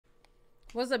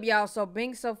What's up, y'all? So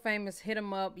Binks So Famous hit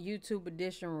him up YouTube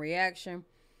edition reaction.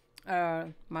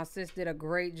 My sis did a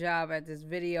great job at this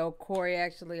video. Corey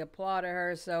actually applauded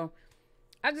her. So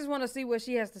I just want to see what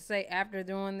she has to say after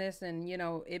doing this and, you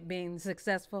know, it being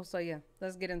successful. So yeah,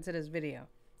 let's get into this video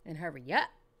and hurry up.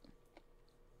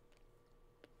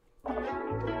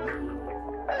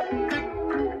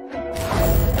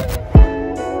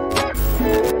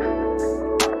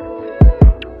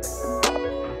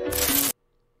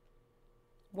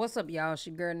 What's up, y'all? It's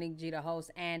your girl Nick G, the host,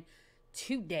 and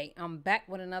today I'm back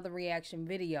with another reaction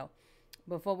video.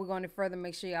 Before we go any further,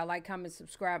 make sure y'all like, comment,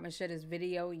 subscribe, and share this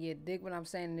video. You dig what I'm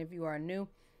saying? And if you are new,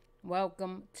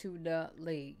 welcome to the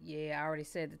league. Yeah, I already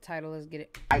said the title. Let's get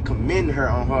it. I commend her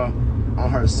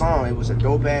on her song. It was a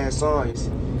dope ass song.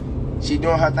 She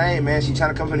doing her thing, man. She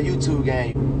trying to come from the YouTube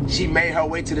game. She made her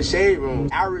way to the shade room.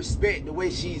 I respect the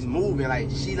way she's moving.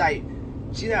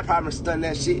 She not probably stunning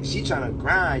that shit. She trying to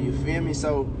grind, you feel me?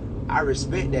 So I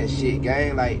respect that shit,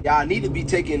 gang. Like, y'all need to be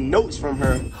taking notes from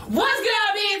her. What's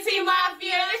good, BNT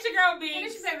Mafia? It's your girl Binks. And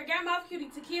it's your favorite grandma cutie,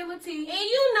 Tequila T. And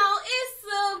you know it's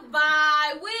a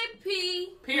vibe with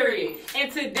P. Period.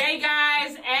 And today,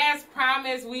 guys, as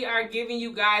promised, we are giving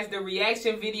you guys the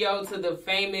reaction video to the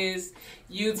famous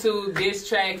YouTube diss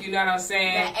track, you know what I'm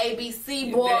saying? The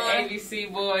ABC boy. The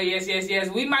ABC boy, yes, yes, yes.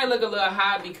 We might look a little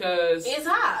hot because it's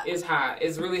hot. It's hot.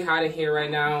 It's really hot in here right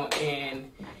now,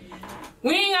 and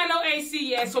we ain't got no AC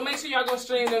yet, so make sure y'all go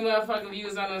stream them motherfucking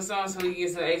views on the song so we can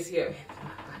get some AC up.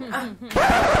 Start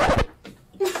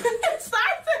the song.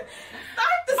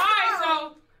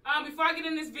 Alright, so before I get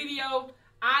in this video,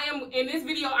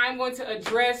 I'm going to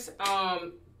address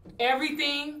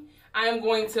everything. I am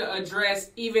going to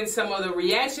address even some of the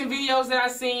reaction videos that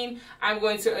I've seen. I'm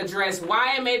going to address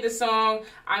why I made the song.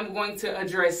 I'm going to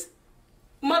address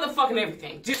motherfucking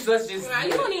everything. Let's just. Nah,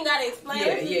 you don't even gotta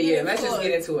explain. Yeah. Let's just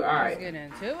get into it. All right. Let's get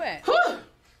into it. Whew.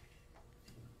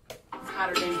 It's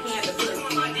hotter than panda pussy.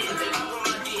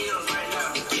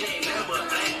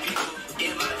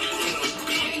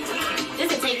 This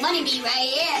will take money, be right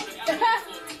here.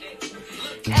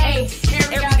 Hey,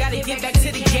 we gotta get back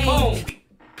to the game. Boom.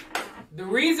 The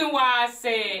reason why I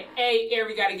said, hey,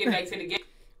 we gotta get back to the game.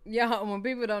 Y'all, when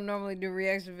people don't normally do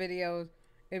reaction videos,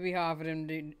 it'd be hard for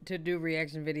them to do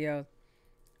reaction videos.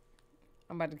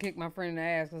 I'm about to kick my friend in the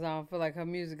ass because I don't feel like her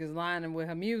music is lining with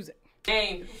her music.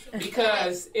 Game,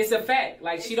 because it's a fact.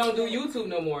 Like, she don't do YouTube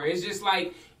no more. It's just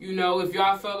like, you know, if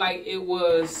y'all felt like it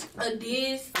was a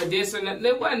diss or nothing,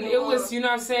 it wasn't. It was, you know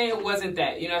what I'm saying? It wasn't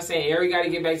that. You know what I'm saying? Ari got to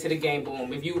get back to the game.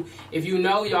 Boom. If you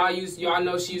know, y'all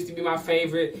know she used to be my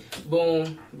favorite.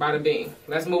 Boom. Bada bing.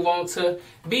 Let's move on to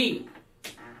B.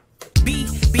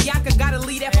 Bianca gotta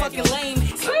leave that fucking lane.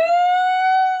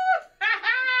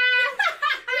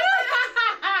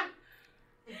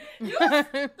 You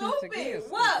stupid.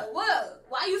 What?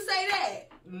 Why you say that?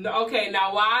 No, okay,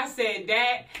 now why I said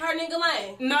that? Her nigga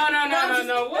lane. No.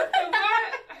 What the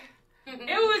what? It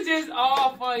was just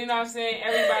all fun, you know what I'm saying?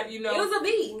 Everybody, you know. It was a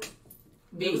B.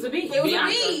 It was a B. It was a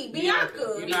B.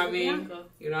 Bianca. You know what I mean?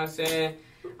 You know what I'm saying?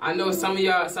 I know some of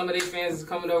their fans is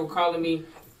coming over calling me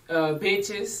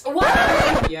bitches.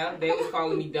 What? Yeah, they was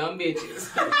calling me dumb bitches.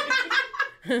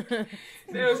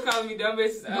 They was calling me dumb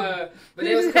bitches. But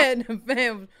they was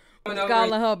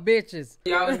calling her bitches.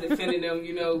 Y'all was defending them,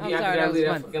 you know. Bianca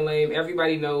that fucking lame.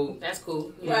 Everybody know. That's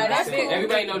cool. Right, that's cool.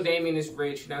 Everybody know Damien is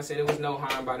rich. You know what I'm saying? There was no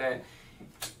harm by that.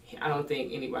 I don't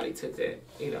think anybody took that,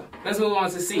 you know. Let's move on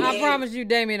to C. I promise you,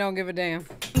 Damien don't give a damn.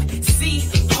 See,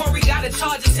 Corey got to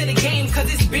charge it to the game because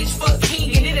this bitch fuck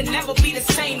King and it'll never be the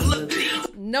same. Look.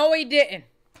 No, he didn't.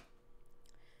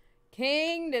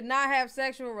 King did not have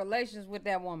sexual relations with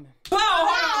that woman. Whoa,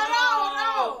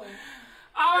 hold on.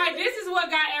 All right, this is what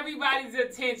got everybody's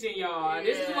attention, y'all. Yeah.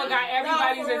 This is what got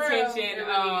everybody's attention.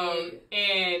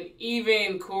 And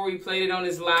even Corey played it on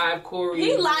his live. Corey,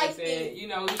 he liked it. You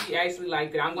know, he actually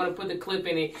liked it. I'm gonna put the clip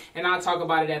in it, and I'll talk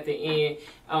about it at the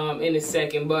end in a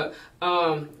second. But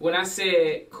when I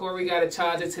said Corey got to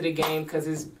charge it to the game because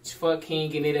it's fuck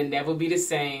King and it'll never be the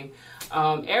same.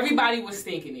 Everybody was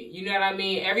thinking it. You know what I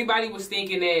mean? Everybody was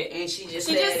thinking that, and she just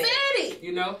said it.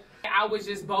 You know. I was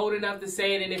just bold enough to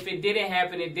say it, and if it didn't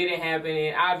happen, it didn't happen.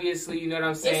 And obviously, you know what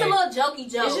I'm saying? It's a little jokey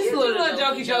joke. It's just a little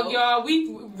jokey joke, y'all.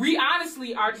 We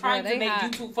honestly are trying to make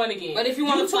YouTube fun again. But if you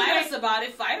want to fight us about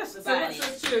it, fight us about it.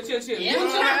 Chill.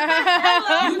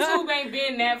 Yeah. YouTube ain't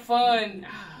been that fun.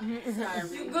 You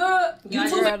good?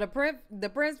 YouTube, the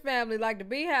Prince family like the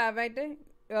Beehive, ain't they?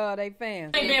 they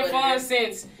fans. It's been fun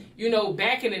since, you know,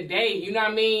 back in the day. You know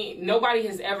what I mean? Nobody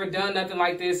has ever done nothing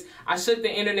like this. I shook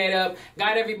the internet up,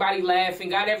 got everybody laughing,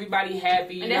 got everybody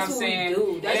happy. You know what I'm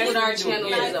saying? That's what our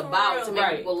channel is about, to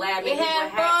make people laugh, make people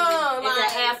happy, and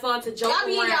to have fun, to joke around. Y'all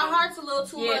be in your hearts a little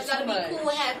too much. Gotta be cool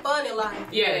and have fun in life.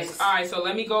 Yes. All right, so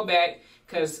let me go back.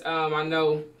 Because I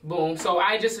know, boom. So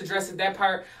I just addressed that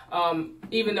part,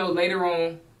 even though later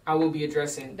on I will be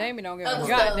addressing. Damien don't give a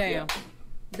goddamn.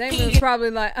 Damien's probably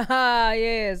like,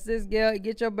 yes, this girl,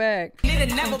 get your bag.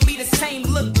 It'll never be the same.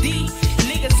 Look, D,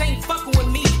 niggas ain't fucking with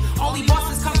me. Only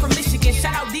bosses come from Michigan.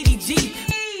 Shout out DDG.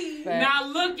 Now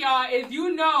look, y'all. If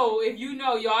you know,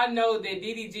 y'all know that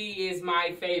DDG is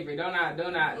my favorite. Don't I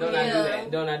do that.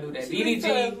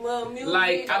 DDG,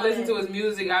 like I listen to his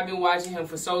music. I've been watching him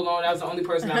for so long. That was the only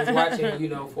person I was watching, you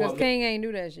know, for. Because King ain't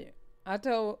do that shit. I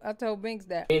told Binks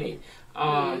that. But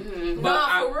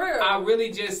I really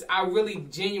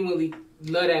genuinely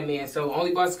love that man. So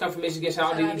only bosses come from Michigan.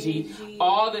 Shout out DDG.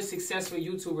 All the successful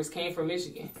YouTubers came from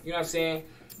Michigan. You know what I'm saying?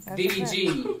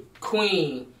 DDG,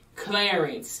 Queen,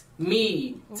 Clarence,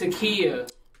 me, Takia.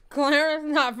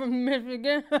 Clarence not from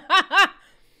Michigan. Right,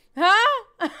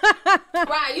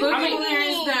 you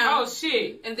Clarence down. Oh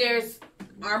shit. And there's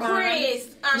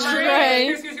Chris.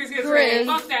 Chris.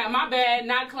 Fuck that. My bad.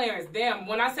 Not Clarence. Damn.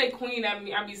 When I say Queen, I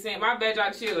be saying my bad.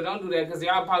 Y'all chill. Don't do that because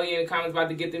y'all probably in the comments about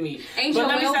to get to me. Ain't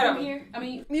but Joel from here? I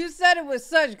mean, you said it with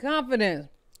such confidence.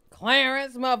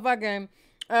 Clarence, motherfucking.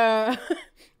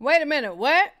 Wait a minute.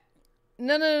 What?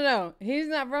 No. He's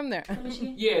not from there.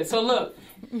 Yeah, so look.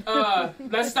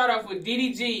 Let's start off with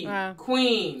DDG,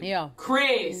 Queen,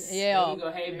 Chris. Yeah.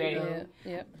 Go, hey, baby.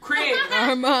 Yeah. Chris.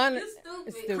 Armand.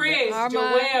 Chris,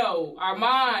 Joel,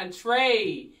 Armand,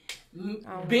 Trey,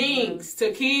 Binks,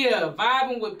 Takia,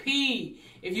 vibing with P.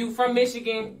 If you from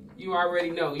Michigan, you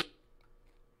already know.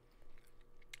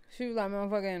 She was like,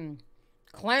 motherfucking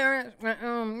Clarence. Wait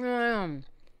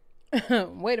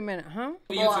a minute, huh? I'm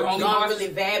really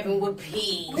vibing with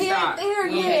P. Stop.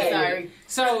 Sorry.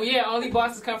 So yeah, only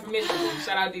bosses come from Michigan.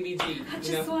 Shout out DDG. I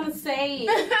just want to say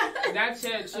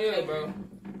that chill, bro.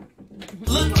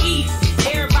 Look, E,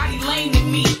 everybody lame to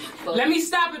me. Let me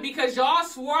stop it because y'all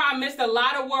swore I missed a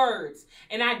lot of words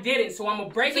and I didn't. So I'm gonna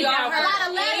break it down. A lot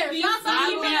of letters. Y'all saw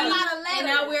you read a lot of letters. And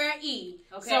now we're at E.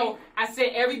 Okay. So I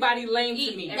said everybody lame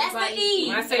to me. That's the E.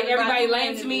 When I say everybody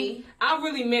lame to me, I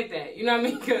really meant that. You know what I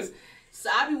mean? Because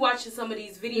so I be watching some of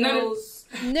these videos.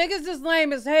 Niggas is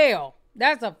lame as hell.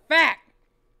 That's a fact.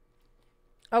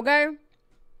 Okay?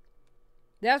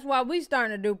 That's why we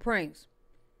starting to do pranks.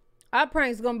 Our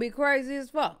pranks gonna be crazy as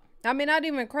fuck. I mean, not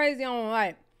even crazy on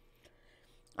like.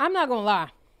 I'm not gonna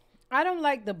lie. I don't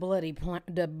like the bloody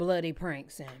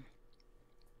pranks and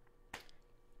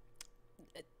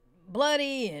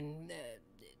bloody and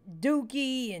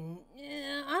dookie and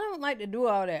I don't like to do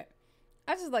all that.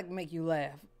 I just like to make you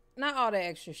laugh, not all that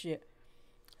extra shit.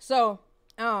 So,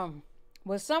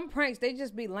 with some pranks, they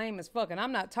just be lame as fuck. And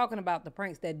I'm not talking about the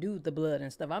pranks that do the blood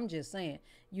and stuff. I'm just saying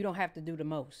you don't have to do the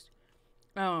most.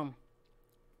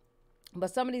 But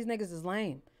some of these niggas is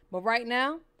lame. But right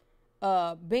now,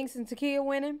 Binks and Takia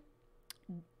winning.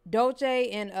 Dolce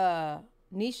and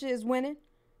Nisha is winning.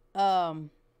 Hell,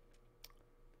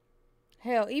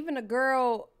 even the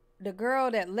girl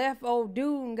that left old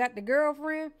dude and got the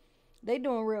girlfriend, they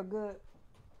doing real good.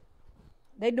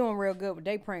 They doing real good with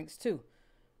their pranks too.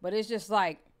 But it's just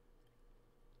like,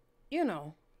 you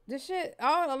know, this shit,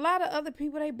 a lot of other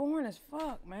people, they boring as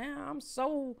fuck, man. I'm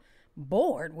so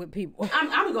bored with people.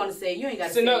 I'm gonna say you ain't got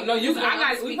to. So no, you. We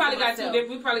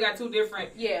probably got two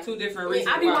different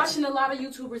reasons. I be watching a lot of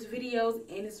YouTubers' videos,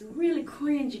 and it's really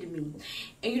cringy to me.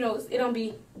 And you know, it don't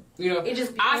be. You know, it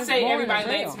just. I say everybody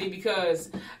lame to me because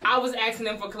I was asking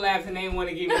them for collabs and they didn't want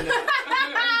to give me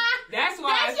that. That's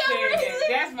why I said that.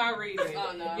 That's my reason.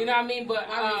 Oh, no. You know what I mean? But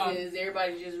my reason is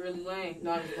everybody just really lame.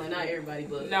 No, I'm just playing. Not everybody,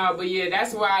 but no, but yeah,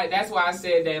 that's why I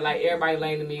said that. Like everybody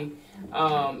lame to me.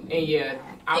 And yeah.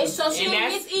 So she didn't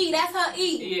miss E. That's her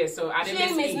E. Yeah, so I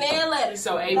didn't miss E. She didn't miss none letters.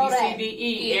 So A, B, C, D,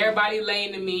 E. Everybody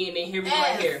lame to me, and then here we go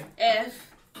right here. F.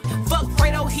 Fuck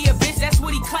Fredo, he a bitch, that's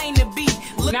what he claimed to be.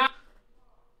 Look. Now,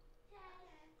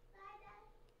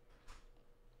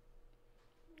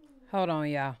 hold on,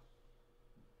 y'all.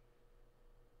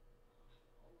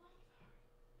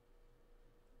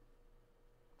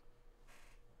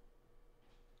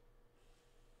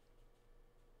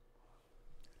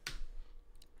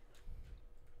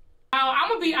 Now, I'm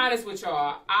gonna be honest with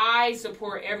y'all. I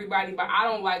support everybody, but I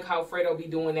don't like how Fredo be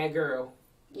doing that girl.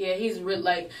 Yeah, he's really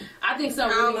like. I think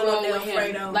something really wrong with him.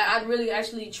 Fredo. Like I really,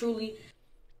 actually, truly.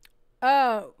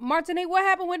 Martinique, what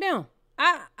happened with them?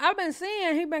 I've been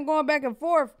seeing he been going back and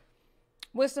forth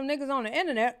with some niggas on the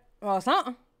internet or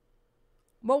something.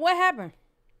 But what happened,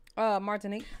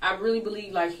 Martinique? I really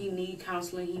believe like he needs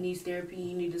counseling, he needs therapy,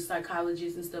 he needs a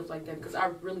psychologist and stuff like that because I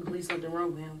really believe something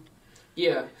wrong with him.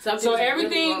 Yeah. So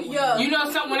everything, you know,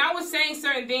 when I was saying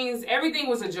certain things, everything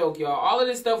was a joke, y'all. All of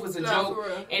this stuff was a joke,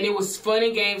 and it was fun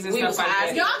and games and stuff like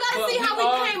that. Y'all gotta see how we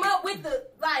came up with the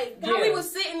how we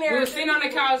was sitting there. We were sitting on the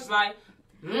couch like.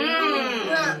 You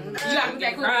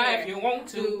gotta cry if you want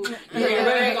to. You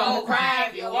really gonna cry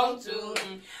if you want to.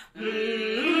 Gonna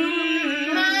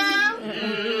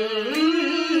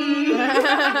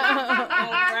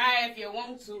cry if you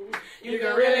want to. You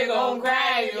can really gonna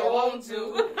cry if you want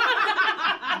to.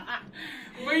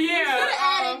 But yeah,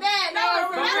 added that. That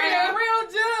was real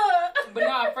judge. But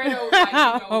no, Fredo, like,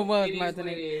 you know, it is what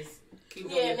it is.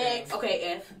 Yeah, next. Okay,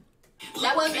 F.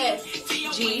 That was F.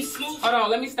 G. Hold on,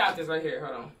 let me stop this right here.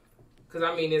 Hold on. Cause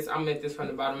I meant this from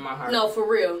the bottom of my heart. No, for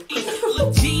real. G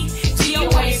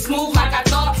ain't smooth like I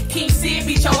thought. King Sid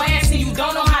beat your ass and you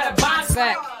don't know how to box.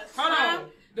 Fact. Hold on.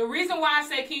 The reason why I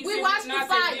say King Sid, we watched the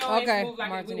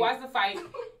fight. We watched the fight.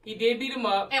 He did beat him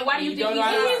up. And why do you think he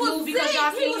was because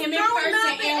y'all seen him in person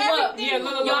and what? Yeah,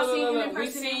 look. Y'all seen him in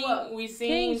person and what? We seen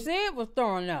King Sid was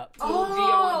throwing up.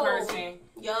 Gio in person.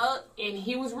 Yup. And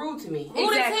he was rude to me.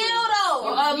 Rude as hell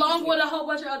though. Along with a whole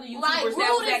bunch of other YouTubers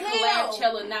that was at collab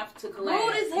Chella not to collab.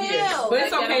 Rude as hell. But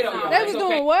it's okay though, y'all. They was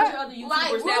doing what? Other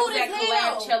YouTubers that was at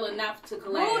collab Chella not to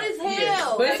collab. Rude as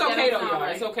hell. But it's okay though, y'all.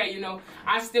 It's okay, you know.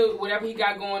 I still, whatever he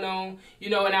got going on, you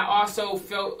know, and I also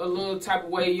felt a little type of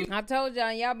way. You know. I told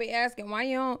y'all be asking why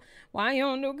you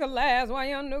don't do collabs? Why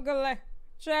you don't do collabs?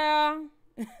 Child.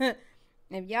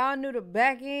 If y'all knew the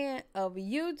back end of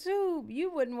YouTube, you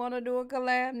wouldn't want to do a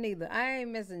collab neither. I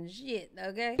ain't missing shit,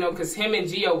 okay? You know, because him and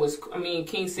Gio was,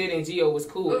 King Sid and Gio was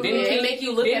cool. Didn't King, make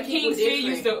you look at King Sid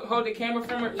used to hold the camera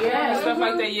from her? Yeah. Stuff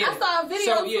like that, yeah. I saw a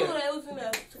video so, too that was in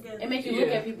there together. It make you look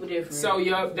at people different. So,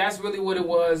 yeah, that's really what it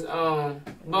was.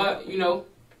 But, you know.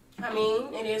 I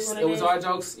mean, it is what it is. It was all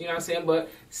jokes, you know what I'm saying? But,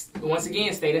 once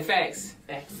again, stated facts.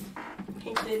 Facts.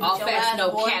 All facts,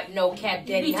 no cap, no cap,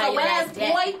 daddy. How you ass,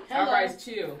 boy? All right,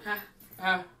 chill.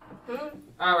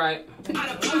 All right.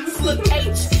 Look,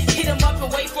 H, hit him up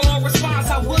and wait for a response.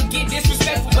 I would get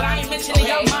disrespectful, but I ain't mentioning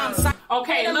your mom's.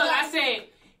 Okay, look, I said,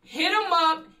 hit him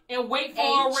up and wait for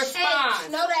a response.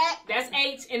 Know that. That's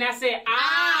H, and I said,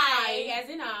 I, as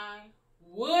in I,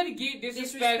 would get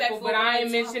disrespectful, but I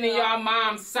ain't mentioning y'all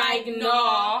mom's. Psych,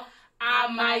 no. I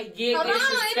might get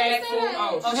disrespectful.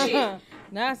 Oh, shit.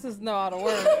 Narcissists know how to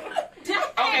work.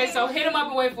 Okay, so hit him up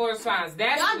and wait for a response.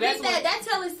 That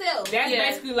tell itself. That's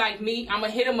basically like me. I'm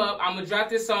going to hit him up. I'm going to drop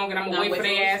this song, and I'm going to wait for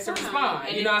their ass to respond.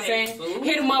 You know what I'm saying?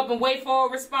 Hit him up and wait for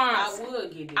a response. I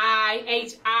would get it.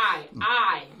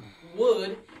 I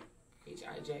would.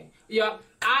 H-I-J. Yeah,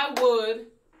 I would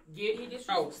get.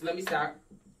 Oh, so let me start.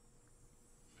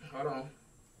 Hold on.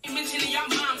 Ain't mentioning your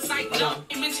mom's site, no.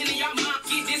 Ain't mentioning your mom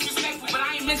get disrespectful, but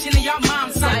I ain't mentioning your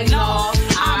mom's site, no.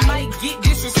 I might get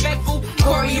disrespectful,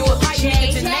 or you a fight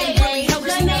me to name really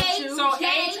helps you. So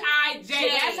H-I-J,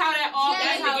 that's how that all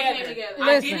came together.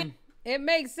 Listen, it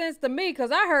makes sense to me because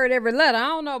I heard every letter. I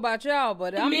don't know about y'all,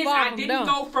 but I'm far from didn't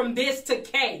go from this to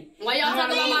K. Why y'all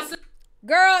talking about my sister?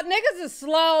 Girl, niggas is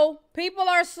slow. People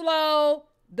are slow.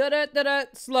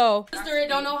 Slow. Sister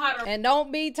don't know how to. And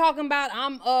don't be talking about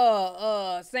I'm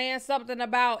saying something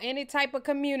about any type of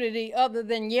community other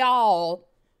than y'all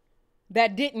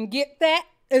that didn't get that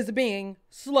is being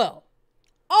slow.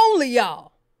 Only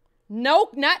y'all. No,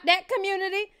 not that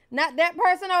community, not that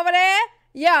person over there.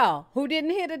 Y'all who didn't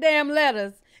hear the damn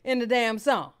letters in the damn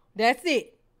song. That's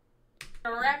it.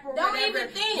 Don't even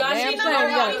think. Damn song, you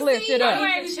gotta clear shit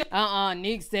up.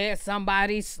 Nick said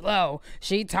somebody slow.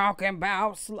 She talking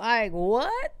about like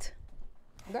what?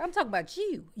 Girl, I'm talking about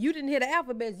you. You didn't hear the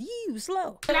alphabet. You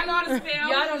slow. I know how to spell.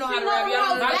 Y'all don't know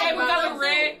how to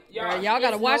rap. Y'all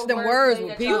gotta watch them words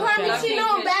with people. You heard me. She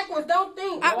know them backwards. Don't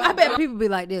think. I bet people be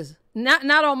like this. Not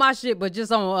on my shit, but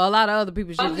just on a lot of other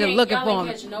people's shit. Just looking for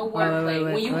them. No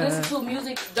wordplay. When you listen to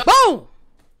music, boom.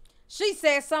 She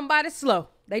said somebody slow.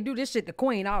 They do this shit to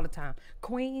Queen all the time.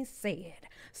 Queen said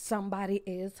somebody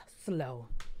is slow.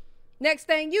 Next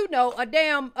thing you know, a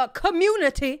damn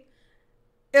community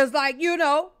is like, you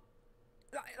know,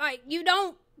 like you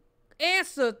don't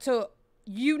answer to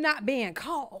you not being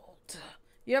called.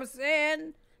 You know what I'm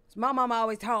saying? My mama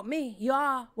always taught me, you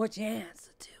are what you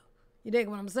answer to. You dig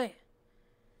what I'm saying?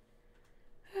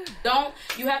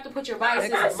 You have to put your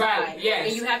biases aside. Right, yes.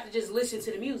 And you have to just listen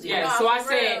to the music. Yeah, so I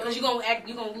said, because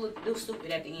you're gonna look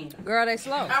stupid at the end. Girl, they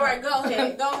slow. All right, go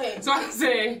ahead. So I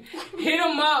said, hit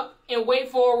them up and wait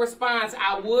for a response.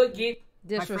 I would get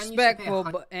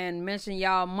disrespectful and mention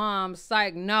y'all mom,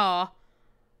 psych, nah.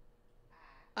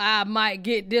 I might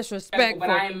get disrespectful. But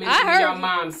I ain't mentioning your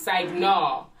mom, psych,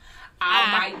 nah.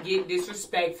 I might get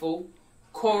disrespectful.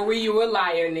 Corey, you a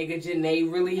liar, nigga.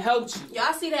 Janae really helped you.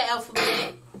 Y'all see that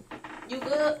alphabet? You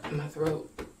good? My throat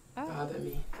bothered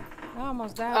me. I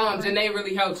almost died. Janae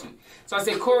really helped you. So I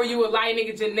said, Corey, you a liar,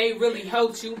 nigga. Janae really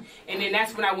helped you. And then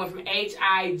that's when I went from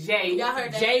H-I-J. Y'all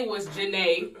heard that? J was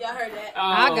Janae. Y'all heard that?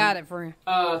 I got it, friend.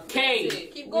 K.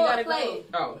 Keep going, play it.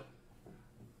 Oh.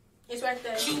 It's right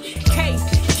there. K,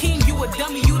 King, you a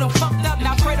dummy, you done fucked up.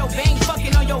 Now Fredo Bang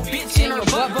fucking on your bitch in her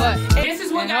butt. This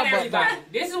is what got everybody.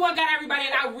 This is what got everybody.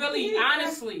 And I really,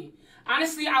 honestly,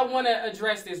 I want to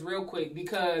address this real quick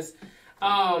because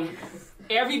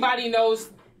everybody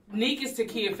knows Neek is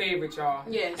Takia's favorite, y'all.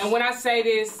 Yes. And when I say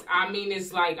this, I mean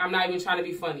it's like I'm not even trying to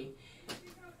be funny.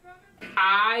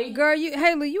 Girl,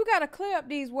 Haley, you gotta clear up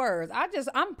these words.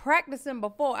 I'm practicing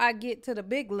before I get to the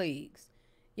big leagues.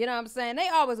 You know what I'm saying? They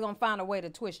always gonna find a way to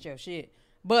twist your shit.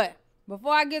 But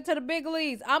before I get to the big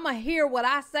leagues, I'ma hear what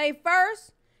I say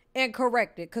first and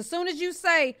correct it. Cause soon as you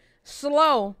say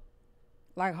slow,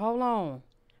 like hold on,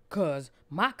 cause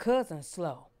my cousin's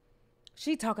slow.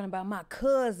 She talking about my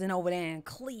cousin over there in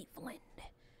Cleveland.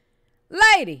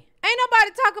 Lady, ain't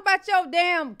nobody talk about your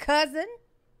damn cousin.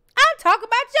 I'm talking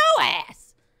about your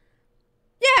ass.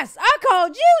 Yes, I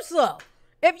called you slow.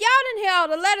 If y'all didn't hear all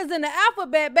the letters in the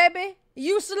alphabet, baby,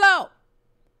 you slow.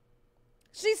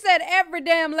 She said every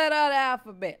damn letter of the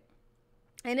alphabet.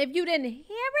 And if you didn't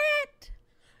hear it,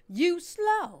 you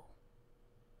slow.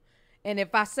 And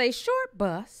if I say short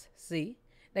bus, see,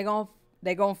 they're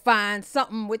gonna find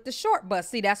something with the short bus.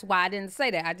 See, that's why I didn't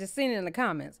say that. I just seen it in the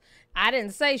comments. I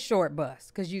didn't say short bus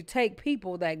because you take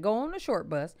people that go on the short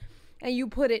bus and you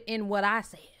put it in what I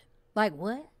said. Like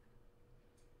what?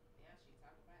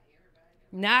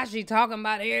 Now she talking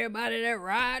about everybody that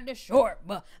ride the short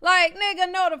bus. Like,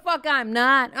 nigga, no the fuck I'm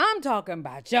not. I'm talking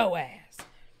about your ass.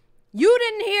 You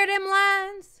didn't hear them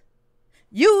lines?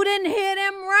 You didn't hear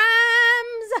them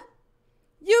rhymes?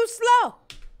 You slow.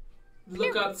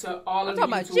 Look up to all of the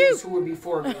YouTubers who were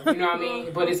before me. You know what I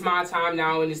mean? But it's my time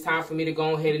now, and it's time for me to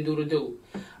go ahead and do the do.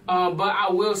 But I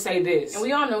will say this. And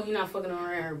we all know he's not fucking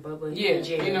around her, but he in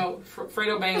jail. You know,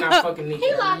 Fredo Bang not fucking Neek.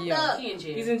 He locked up. He in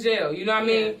jail. He's in jail. You know what I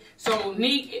mean? So,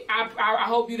 Neek, I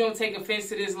hope you don't take offense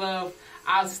to this, love.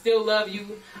 I still love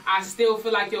you. I still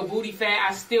feel like your booty fat.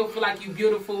 I still feel like you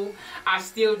beautiful. I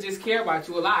still just care about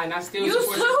you a lot, and I still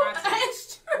support your content.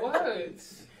 Extra.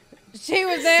 What? She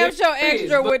was damn sure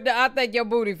extra with the I think your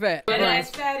booty fat. But right.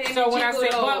 So when I say,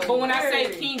 but when I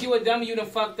say, King, you a dummy, you done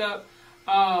fucked up.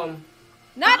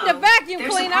 Not the vacuum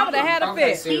cleaner. I would have had a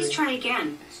fit. Please try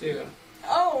again. Yeah.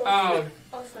 Oh.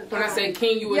 When I say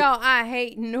King, you a Yo, I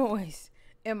hate noise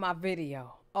in my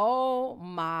video. Oh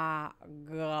my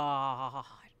God.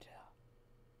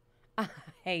 I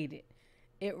hate it.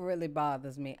 It really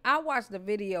bothers me. I watched the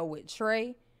video with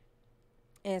Trey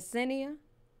and Cynthia,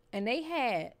 and they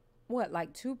had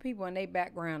like two people in their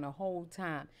background the whole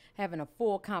time having a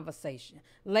full conversation.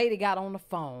 Lady got on the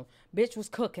phone. Bitch was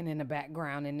cooking in the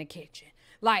background in the kitchen.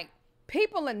 Like,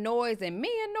 people and noise and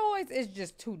me and noise is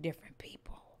just two different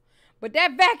people. But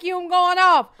that vacuum going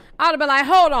off, I'd have been like,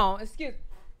 hold on, excuse me.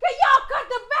 Can y'all cut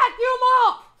the vacuum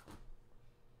off?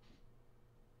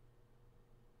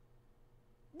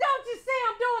 Don't you see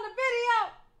I'm doing the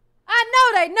video? I know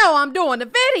they know I'm doing the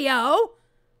video.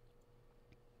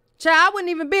 Child, I wouldn't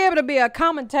even be able to be a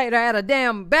commentator at a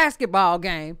damn basketball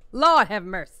game. Lord have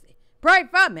mercy. Pray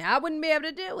for me. I wouldn't be able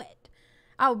to do it.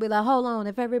 I would be like, hold on,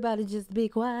 if everybody just be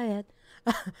quiet,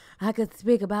 I could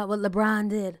speak about what LeBron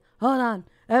did. Hold on.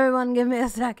 Everyone give me a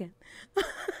second.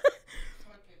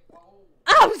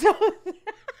 I'm so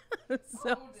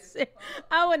sick.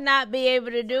 I would not be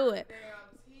able to do it.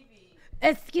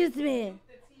 Excuse me.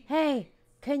 Hey,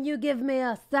 can you give me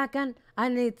a second? I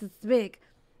need to speak.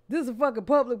 This is a fucking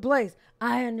public place.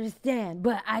 I understand,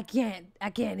 but I can't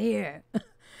hear.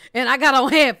 And I got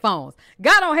on headphones.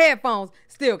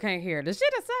 Still can't hear. The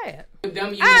shit is sad.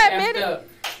 I admit it.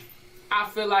 I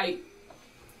feel like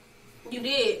you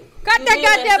did. Got that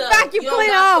goddamn vacuum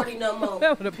cleaner off. No more.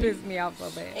 That would have pissed me off so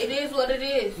bad. It is what it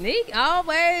is. Neek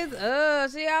always,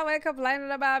 she always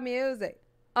complaining about music.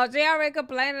 Oh, she always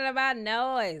complaining about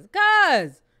noise.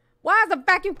 Cuz, why is the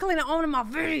vacuum cleaner on in my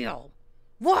video?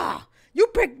 Wow, you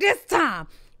picked this time.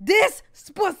 This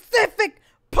specific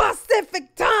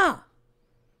time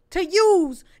to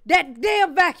use that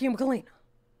damn vacuum cleaner.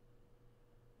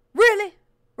 Really?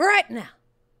 Right now.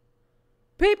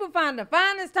 People find the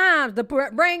finest times to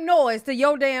bring noise to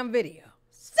your damn video.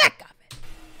 Sick of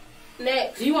it.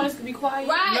 Next. Do you want us to be quiet?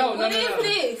 Right. No, What is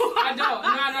this? I don't.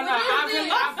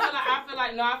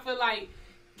 No. I feel like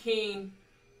King,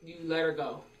 you let her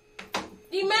go.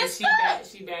 You messed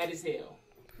She bad as hell.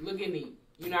 Look at me.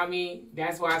 You know what I mean?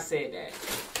 That's why I said that.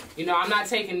 You know, I'm not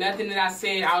taking nothing that I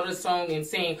said out of the song and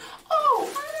saying, oh,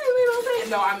 I didn't mean to say it.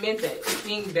 No, I meant that.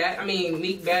 King bad.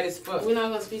 Meek bad as fuck. We're not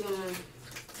gonna speak on her.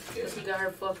 Because he got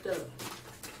her fucked up.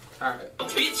 Alright.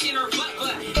 Bitch in her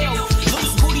butt,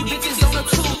 loose booty bitches on the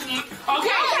tube. Okay.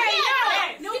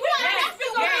 No, that's the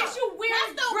one. You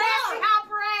weird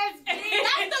grasshopper ass bitch.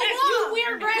 That's the one. You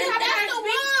weird grasshopper ass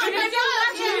bitch. That's the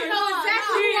one. You know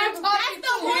exactly what I'm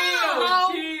talking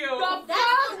about.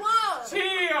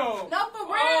 Chill. No, for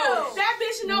real. That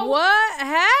bitch know. What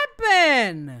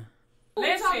happened?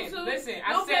 Listen.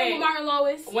 Don't play with Martin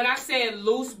Lois. When I said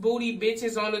loose booty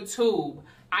bitches on the tube,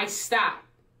 I stopped.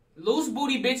 Loose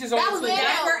booty bitches on the tube.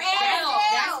 That's for L.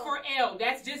 That's for L.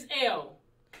 That's just L.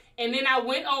 And then I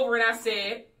went over and I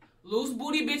said, loose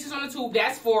booty bitches on the tube.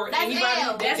 That's for anybody.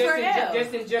 L. That's just for in, L.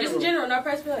 Just in general. Just in general, not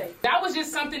press play. That was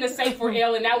just something to say for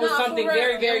L, and that was something for real.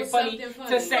 very, very It was funny something to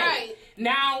funny. say. Right.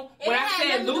 Now, when I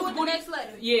said loose with booty, the next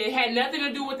letter. yeah, it had nothing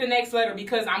to do with the next letter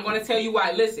because I'm gonna tell you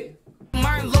why. Listen.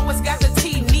 Martin Lewis got the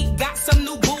T, Neek got some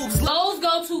new boobs. Those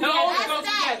go together. Those go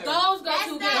together. Those go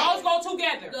That's together. Those go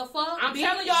together. The fuck? I'm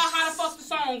telling y'all how the fuck the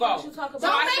song go. What you talk about? So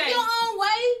Don't I make say, your own way.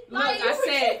 look, Like, I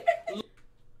said,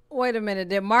 Wait a minute.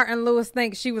 Did Martin Lewis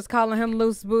think she was calling him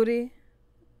loose booty?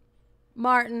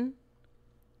 Martin,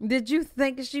 did you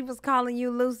think she was calling you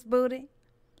loose booty?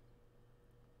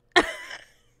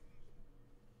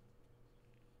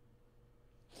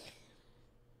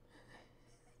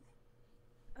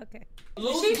 Okay.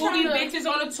 loose booty bitches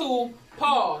on the tube.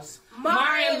 Pause.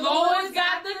 Martin Lewis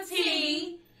got the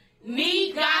T.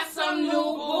 Neek got some new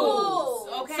boobs.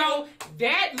 Okay. So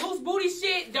that loose booty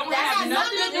shit don't That have has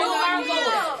nothing to nothing do with to do Martin with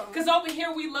Lewis. him. Because over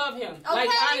here we love him. Like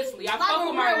Okay. honestly, I Like, fuck for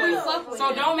with Martin real, Lewis. fuck with So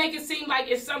him. don't make it seem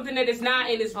like it's something that it's not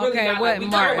and it's really Okay, not. what, Like, we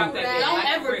talk Martin? about that. Don't man. Don't Like,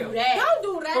 ever for real. do that. Don't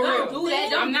do that. For real. Don't do that.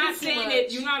 Don't I'm not do too saying much.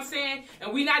 it, you know what I'm saying?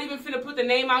 And we not even finna put the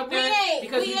name out there ain't.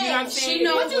 because We you know what I'm ain't. saying? She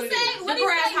knows It What is you what it say? is. What The he say?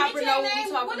 grasshopper Mention know her what we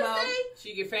name. talking What it about. say?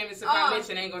 She get famous if I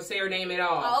mention, ain't gonna say her name at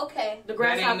all. Oh, okay. The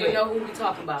grasshopper it. know who we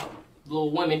talking about.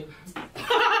 Little women.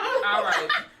 All right.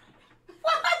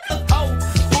 Oh,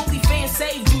 OnlyFans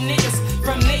saved you niggas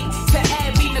from Nate to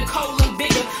Abby, Nicole, and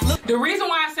Bigger. Look, The reason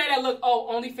why I say that, look,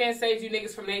 OnlyFans saves you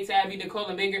niggas from Nate to Abby, Nicole,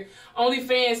 and Bigger.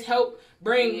 OnlyFans help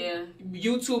bring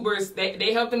YouTubers,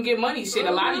 they help them get money. Shit,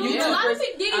 a lot of YouTubers. A lot of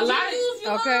people use you.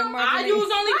 Okay, I Martin.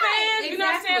 use OnlyFans, you know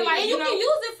what I'm saying? Like, And you you know, can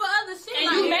use it for other shit. and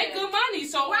like you make good money,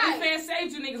 so Right. OnlyFans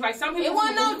saves you niggas. Like some people, It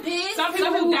wasn't no diss. some people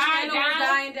Some who people's died channel was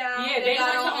dying down, yeah, they they got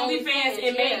went to on OnlyFans OnlyFans,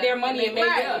 and made their money and made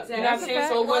Right, it up. You know what I'm saying?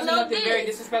 So it One wasn't no nothing very diss.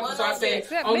 disrespectful. One So I no said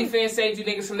diss. Except me. OnlyFans saves you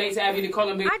niggas from Nate to Abby, Nicole,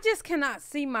 and Bigger. I just cannot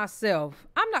see myself.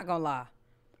 I'm not gonna lie.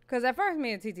 Because at first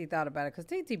me and TT thought about it. Because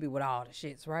TT be with all the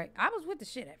shits, right? I was with the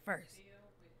shit at first.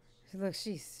 Look,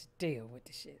 she's still with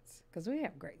the shits. Because we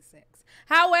have great sex.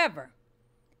 However,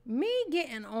 me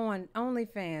getting on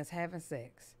OnlyFans having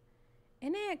sex.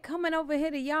 And then coming over here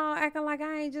to y'all acting like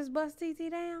I ain't just bust TT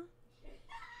down.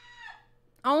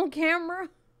 On camera.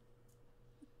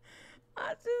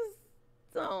 I just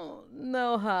don't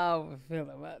know how I would feel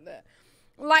about that.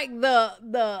 Like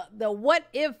the what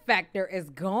if factor is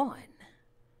gone.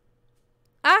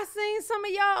 I seen some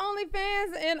of y'all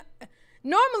OnlyFans, and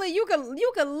normally you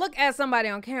could look at somebody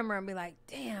on camera and be like,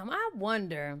 damn, I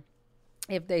wonder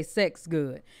if they sex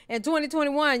good. In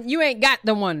 2021, you ain't got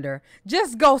to wonder.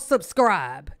 Just go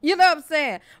subscribe. You know what I'm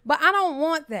saying? But I don't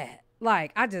want that.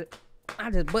 Like I just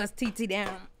bust TT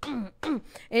down,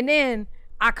 and then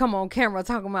I come on camera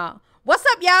talking about, what's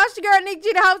up, y'all? It's your girl Nick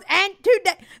G, the host, and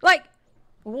today, like,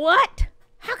 what?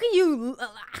 How can you,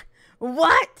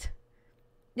 what?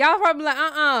 Y'all probably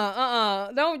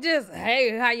like, don't just,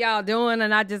 hey, how y'all doing?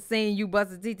 And I just seen you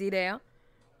busting TT down.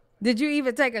 Did you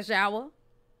even take a shower?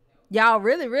 Y'all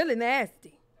really, really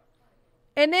nasty.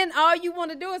 And then all you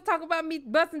want to do is talk about me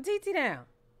busting TT down.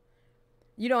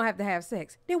 You don't have to have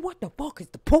sex. Then what the fuck is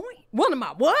the point? What am I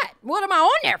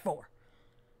on there for?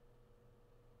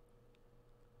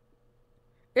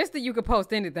 It's that you could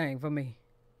post anything for me.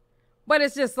 But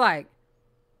it's just like,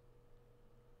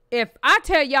 if I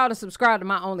tell y'all to subscribe to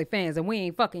my OnlyFans and we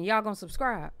ain't fucking, y'all gonna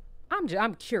subscribe?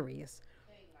 I'm curious.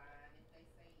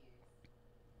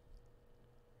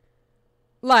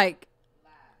 Like,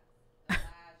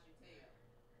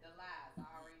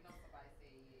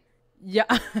 yeah.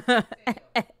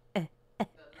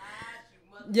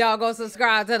 Y'all go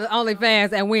subscribe to the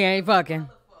OnlyFans and we ain't fucking.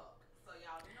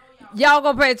 Y'all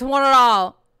gonna pay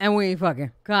 $20 and we ain't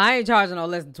fucking. Cause I ain't charging no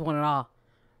less than $20.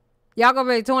 Y'all gonna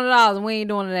pay $20 and we ain't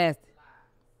doing it nasty.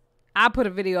 I put a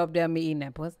video up there of me eating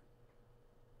that pussy.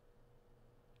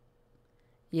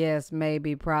 Yes,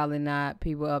 maybe, probably not.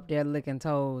 People up there licking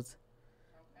toes.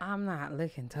 I'm not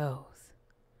licking toes.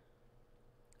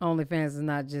 OnlyFans is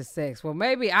not just sex. Well,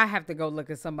 maybe I have to go look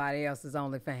at somebody else's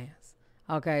OnlyFans.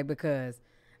 Okay, because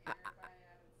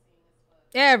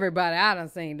everybody I done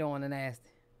seen doing the nasty.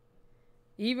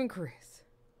 Even Chris.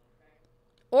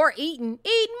 Or eating.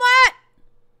 Eating what?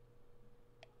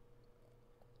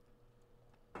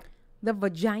 The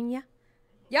vagina.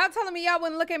 Y'all telling me y'all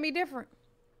wouldn't look at me different?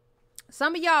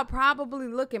 Some of y'all probably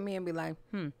look at me and be like,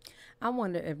 I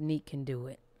wonder if Neek can do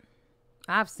it.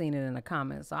 I've seen it in the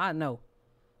comments, so I know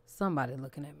somebody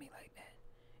looking at me like that.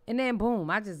 And then boom,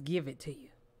 I just give it to you.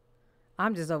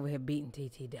 I'm just over here beating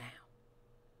TT down.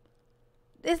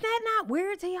 Is that not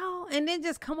weird to y'all? And then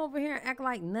just come over here and act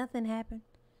like nothing happened.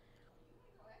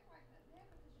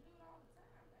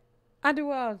 I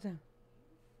do it all the time.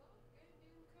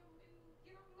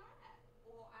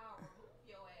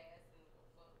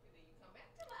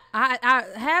 I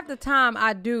half the time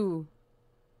I do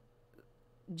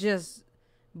just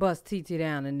bust TT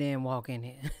down and then walk in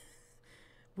here.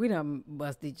 We done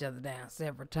bust each other down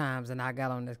several times and I got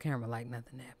on this camera like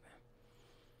nothing happened.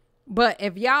 But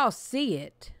if y'all see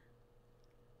it,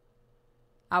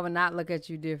 I would not look at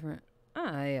you different. Oh,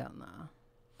 hell no.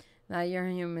 Now you're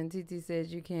human. TT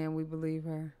says you can. We believe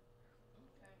her.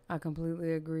 I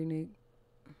completely agree, Nick.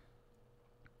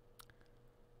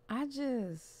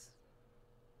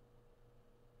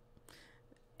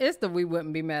 It's the we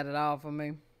wouldn't be mad at all for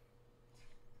me.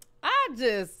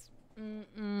 It's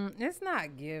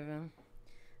not given.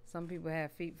 Some people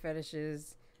have feet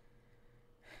fetishes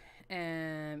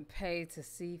and pay to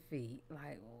see feet.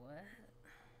 Like, what?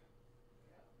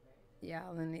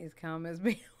 Y'all in these comments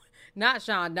be not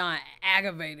Sean Don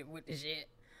aggravated with the shit.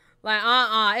 Like,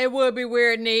 it would be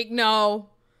weird, Nick. No.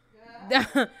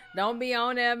 Yeah. Don't be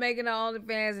on there making the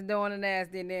OnlyFans and doing the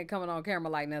nasty and then coming on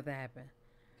camera like nothing happened.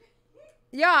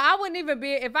 Y'all, I wouldn't even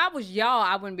be, if I was y'all,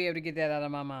 I wouldn't be able to get that out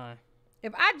of my mind.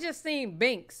 If I just seen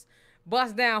Binks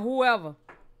bust down whoever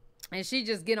and she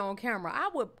just get on camera, I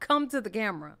would come to the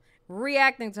camera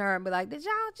reacting to her and be like, did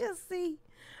y'all just see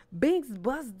Binks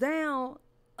bust down,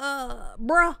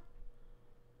 bruh?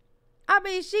 I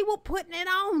mean, she was putting it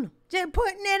on him. Just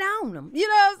putting it on him. You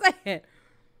know what I'm saying?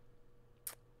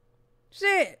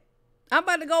 Shit. I'm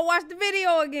about to go watch the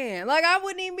video again. Like, I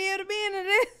wouldn't even be able to be into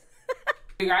this.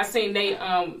 I seen they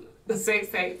the sex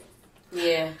tape.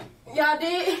 Yeah. Y'all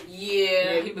did?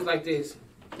 Yeah, he was like this.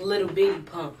 Little bitty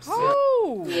pumps.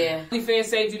 Oh. Yeah. OnlyFans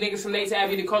saved you niggas from Nate to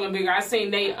have you to call them bigger. I seen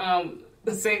they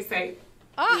the sex tape.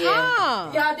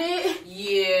 Yeah. Y'all did?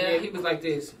 Yeah, he was like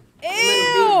this.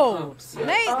 Ew.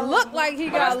 Nate looked like he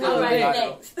got a little bit.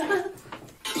 Next.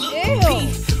 Ew.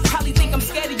 Probably think I'm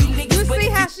scared of you niggas. You see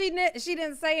how she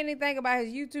didn't say anything about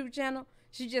his YouTube channel?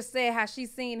 She just said how she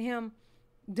seen him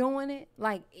doing it.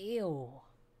 Like, ew.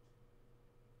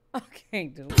 I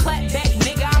can't do it. Clap back,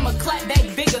 nigga. I'm a clap back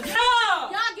bigger. No!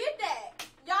 Y'all get that?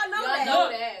 Y'all know that?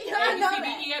 Y'all Y'all know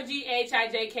that?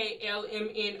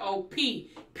 ABCDEFGHIJKLMNOP.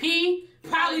 P.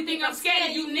 Probably think I'm scared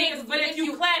of you niggas, but if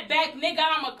you clap back, nigga,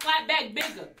 I'ma clap back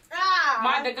bigger.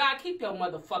 My the God, keep your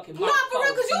motherfucking mouth No, for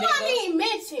real, closed, because you nigga. not even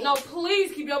mentioned. No,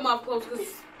 please keep your mouth closed, because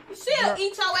She'll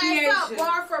eat your ass up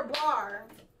bar for bar.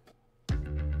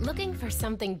 Looking for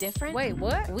something different? Wait,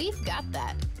 what? We've got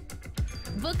that.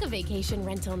 Book a vacation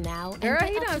rental now and Girl,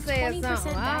 he get done up to said 20%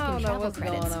 something. I back don't in know travel what's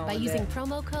going credits on by with using that.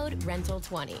 promo code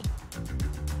RENTAL20.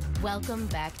 Welcome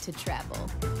back to travel.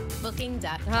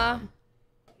 Booking.com. Huh?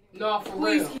 No, for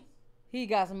real. He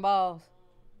got some balls.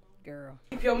 Girl.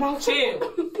 Keep your mouth chill.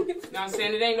 Now I'm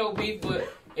saying it ain't no beef,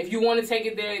 but if you want to take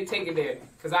it there, take it there.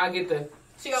 Because I'll get the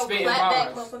spitting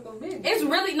bars. it's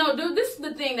really, no, dude, this is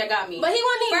the thing that got me. But he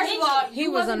wasn't even First of all, He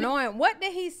was annoying. What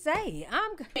did he say?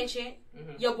 mentioned.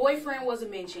 Your boyfriend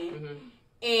wasn't mentioned.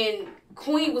 And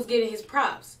Queen was getting his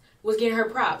props. Was getting her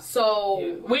props. So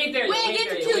Yeah. We ain't there We yet. ain't get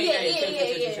to two yet.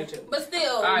 Yeah. But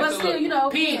still. All right, but so still, look, you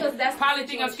know, P, because that's probably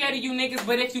think I'm scared of you niggas,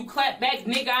 but if you clap back,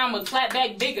 nigga, I'ma clap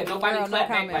back bigger. Nobody Girl, no clap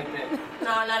back comment. like that.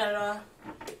 No, not at all.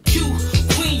 You,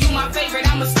 Queen, you my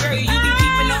favorite. I'm a scary. You be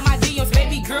keeping on my DMs,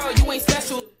 baby girl. You ain't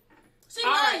special. She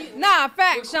love you. Nah,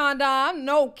 fact, Shonda. I'm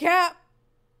no cap.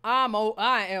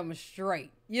 I am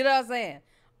straight. You know what I'm saying?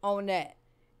 On that.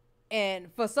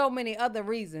 And for so many other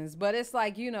reasons. But it's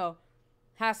like, you know,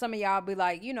 how some of y'all be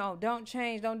like, you know, don't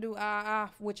change, don't do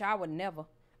which I would never.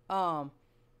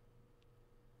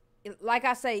 Like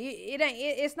I say,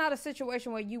 it's not a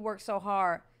situation where you work so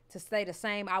hard to stay the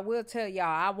same. I will tell y'all,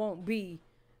 I won't be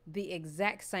the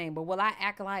exact same. But will I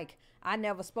act like I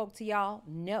never spoke to y'all?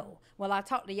 No. Will I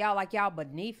talk to y'all like y'all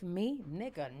beneath me?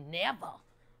 Nigga, never.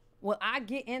 Will I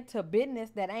get into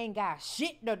business that ain't got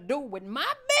shit to do with my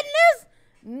business?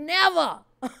 Never.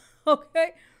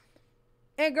 Okay?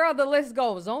 And girl, the list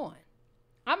goes on.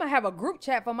 I'm going to have a group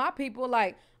chat for my people,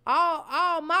 like,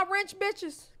 all my wrench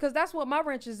bitches, because that's what my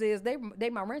wrenches is. They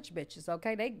my wrench bitches,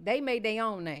 okay? They made their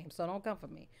own name, so don't come for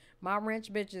me. My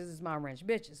wrench bitches is my wrench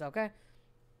bitches, okay?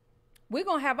 We're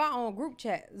going to have our own group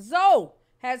chat. Zoe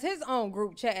has his own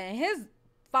group chat, and his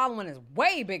following is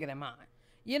way bigger than mine.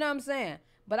 You know what I'm saying?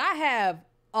 But I have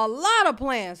a lot of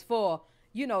plans for,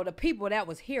 you know, the people that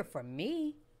was here for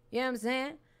me. You know what I'm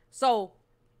saying? So,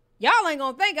 y'all ain't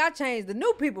going to think I changed. The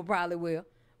new people probably will.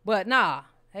 But nah,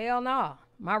 hell nah.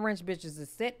 My wrench bitches is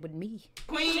set with me.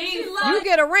 Queen, you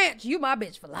get a wrench, you my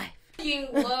bitch for life. You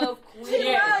love Queen.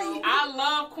 Yes, I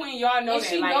love Queen. Y'all know And that.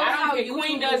 she Like, knows I how don't care.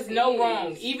 Queen does no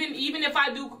wrong. Even if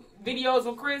I do videos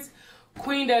with Chris,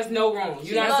 Queen does no wrong.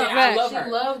 You know what I'm saying? I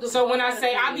love her. So when I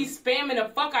say I be spamming the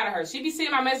fuck out of her, she be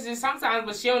seeing my messages sometimes,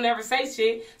 but she'll never say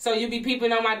shit. So you be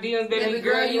peeping on my DMs, baby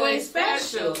girl, you ain't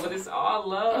special. But it's all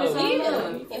love. It's all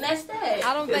love. And that's that.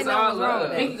 I don't think It's that all was wrong with love.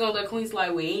 that. Pinky gonna let Queen slide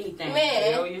with anything.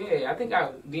 Man. Hell yeah. I think I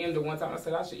DM'd her one time. I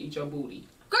said I should eat your booty.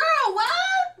 Girl, what?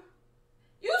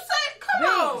 You said, come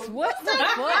Binks, on. what the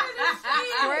fuck?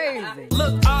 Crazy.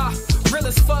 Look, real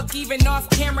as fuck, even off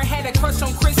camera. Had a crush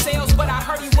on Chris Sales, but I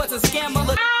heard he was a scammer.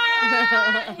 Look,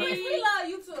 We love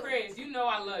you too. Chris, you know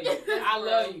I love you. I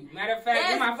love you. Matter of fact, That's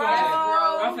get my phone bro.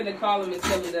 back. I'm finna call him and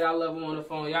tell him that I love him on the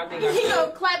phone. Y'all think I He should?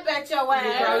 gonna clap at your He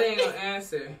probably ass. ain't gonna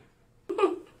answer.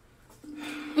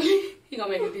 He gonna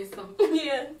make a diss song.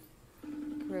 Yeah.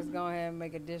 Chris, go ahead and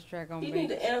make a diss track on You me. need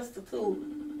to answer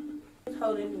too.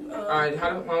 Holding. Alright,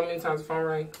 how many times the phone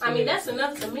rang? I mean, that's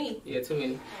enough to me. Yeah, too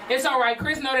many. It's alright.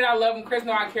 Chris know that I love him. Chris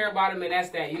know I care about him, and that's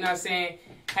that. You know what I'm saying?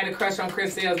 Had a crush on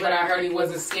Chris Sales, but I heard he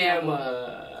was a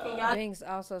scammer. Binks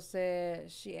also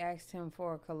said she asked him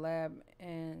for a collab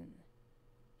and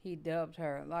he dubbed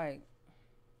her. Like,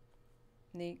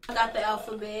 Nick. I got the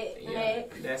alphabet. Yeah,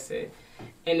 Next. that's it.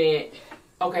 And then,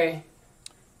 okay,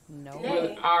 No.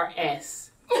 Next. RS.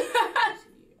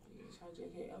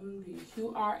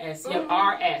 QRS. Yep,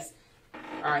 RS.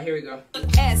 Alright, here we go.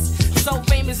 S, so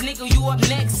famous nigga, you up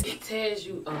next. It tells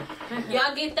you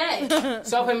Y'all get that?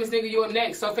 So Famous Nigga, you up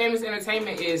next. So Famous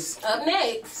Entertainment is... Up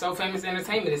next. So Famous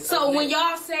Entertainment is So up when next.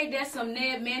 y'all say that's some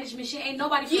Ned management shit, ain't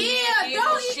nobody from Yeah, Ned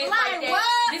don't do shit like like that.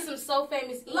 what? This some So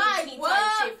Famous Like ENT what?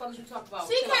 type shit. Fuck you talk about.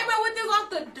 She Chill came out. up with this off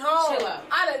the dome. Chill out.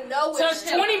 Out of nowhere. Took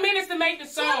 20 minutes to make the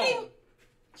song.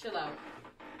 Chill out.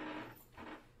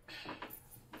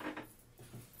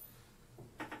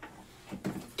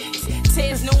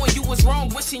 Tez knowing you was wrong,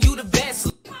 wishing you the best.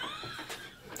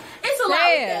 It's a lot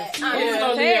Tez. of that. Yeah, we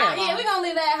gonna leave Tez. that. Yeah, we gonna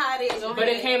leave that how it is. But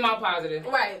it came out positive.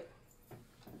 Right.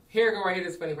 Here we go right here,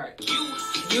 this funny part.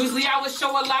 Usually I would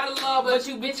show a lot of love, but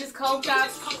you bitches coked out.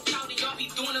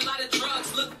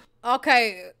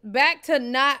 Okay, back to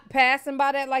not passing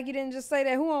by that like you didn't just say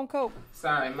that. Who on coke?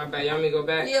 Sorry, my bad. Y'all want me to go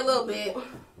back? Yeah, a little bit.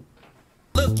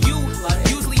 Look,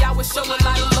 usually I would show a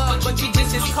lot of love, but you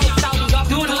bitches coked out and y'all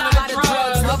doing a lot of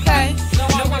drugs. Okay. No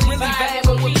one really bad,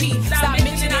 but with me. Stop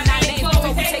mentioning our name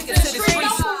before we take it to the No,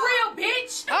 streets. for real,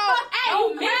 bitch. Oh. Hey, Oh,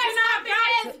 you man, not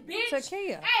bad, bitch.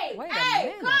 Takia. Hey, Wait a hey,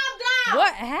 minute. calm down.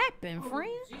 What happened,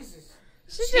 friend? Jesus.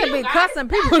 She should be cussing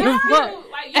people to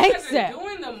fuck. Like, you guys are ASAP.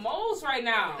 doing the most right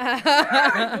now.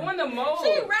 You're doing the most.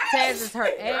 She right. Tez is her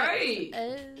ex.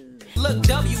 Right. Look,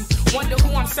 W, wonder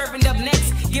who I'm serving up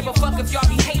next. Give a fuck if y'all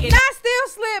be hating. I still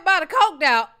slid by the coked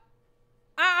out.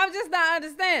 I'm just not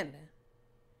understanding.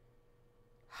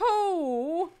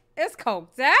 Who is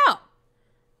coked out?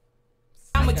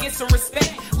 I'ma get some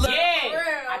respect. Look,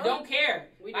 Yeah, I don't care.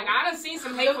 Like, I done seen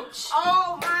some hateful...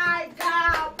 Oh my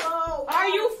God, bro. Are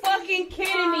you fucking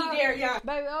kidding me there, y'all?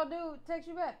 Baby, old dude, text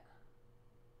you back.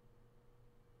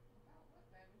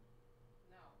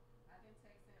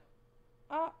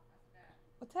 Well,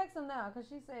 text him now, because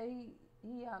she said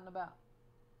he out and about.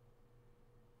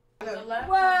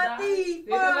 What the Is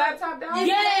the fuck? laptop down?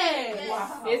 Yes.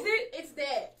 Wow. Is it? It's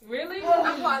that. Really?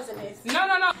 I'm pausing this.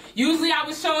 No. Usually I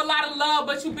would show a lot of love,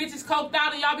 but you bitches coked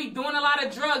out and y'all be doing a lot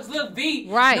of drugs. Look, V.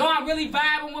 Right. No, I'm really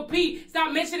vibing with Pete.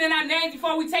 Stop mentioning our names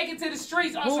before we take it to the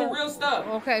streets on some real stuff.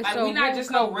 Okay, like, so we not who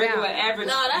just no coked regular out? average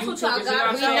No, that's what YouTubers. y'all You got. know what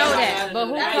I'm We saying? know that, but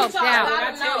who That's coked what y'all out? When I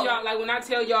gotta tell know. y'all, like when I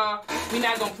tell y'all, we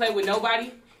not gonna play with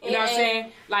nobody. You know what I'm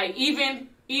saying? Like even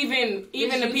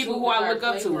the people who I look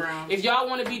up to. If y'all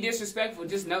want to be disrespectful,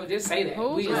 just say that.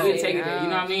 Who We'll coked take it there. You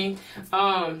know what I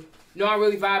mean? No, I'm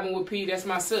really vibing with P. That's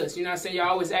my sis. You know what I'm saying? Y'all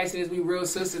always asking, is we real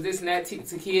sisters? This and that.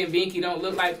 TITI and Binky don't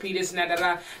look like P. This and that. Da,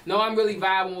 da. No, I'm really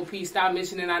vibing with P. Stop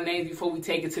mentioning our names before we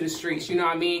take it to the streets. You know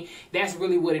what I mean? That's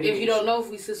really what it is. If you don't know if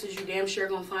we sisters, you damn sure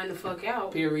gonna find the fuck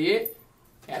out. Period.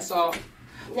 That's all.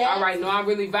 Yeah. All right, no, I'm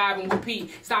really vibing with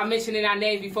P. Stop mentioning our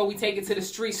names before we take it to the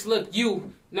streets. Look,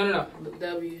 you. No.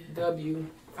 W.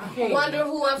 Okay. Wonder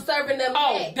who I'm serving them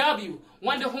next. W.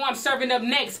 Wonder who I'm serving up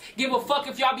next. Give a fuck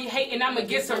if y'all be hating, I'ma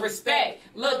get some respect.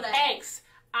 Look, X,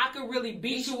 I could really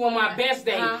beat you on my best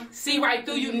day. See right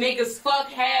through you niggas, fuck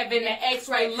having the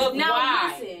X-ray. Look, now,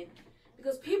 why? Listen,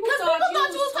 because people thought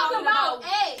you was talking about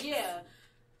X. Yeah.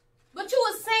 But you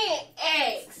was saying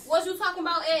X. Was you talking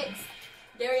about X?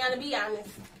 Dariana, be honest.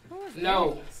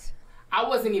 No. I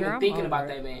wasn't even thinking about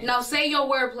that, man. Now say your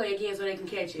wordplay again so they can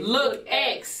catch it. Look,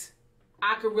 X.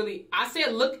 I could really, I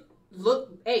said look,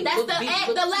 hey. That's look, the B, X,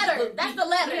 look, the letter. look, That's the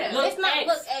letter. Yeah. Look, it's not X.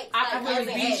 look X. I could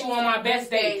really beat you on my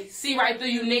best day. See right through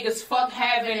you niggas, fuck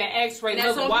having an X-ray.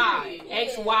 Look, why?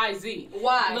 X, Y, Z.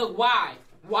 Why? Look, why?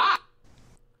 Why?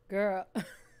 Girl,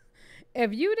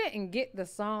 if you didn't get the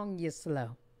song, you're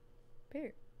slow.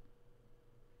 Period.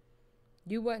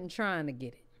 You wasn't trying to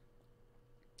get it.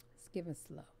 It's giving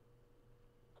slow.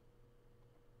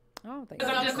 I don't think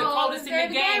I'm just the coldest in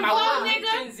the game. I would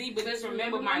mention Z, but just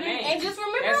remember my name. And just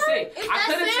remember, that's it. I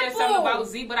could have said something about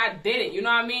Z, but I didn't. You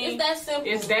know what I mean? It's that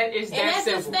simple. It's that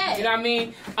simple. That. You know what I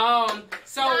mean?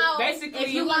 So now, basically,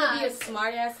 if you want to be a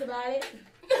smart ass about it,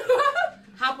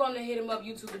 hop on the Hit 'em Up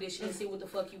YouTube edition and see what the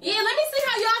fuck you got. Yeah, let me see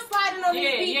how y'all sliding on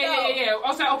these beats.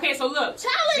 Yeah. Okay, so look.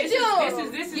 Challenge you.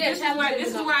 This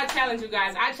is what I challenge you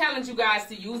guys. I challenge you guys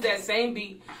to use that same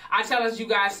beat. I challenge you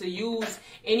guys to use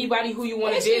anybody who you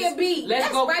want to diss.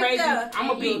 Let's go crazy.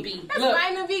 I'm a beat. Look.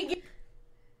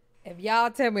 If y'all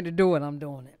tell me to do it, I'm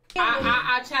doing it.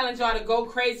 I challenge y'all to go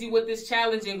crazy with this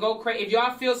challenge and go crazy. If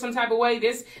y'all feel some type of way,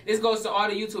 this goes to all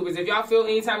the YouTubers. If y'all feel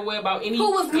any type of way about any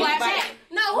who was mentioned?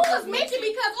 No, who was mentioned?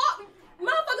 Because all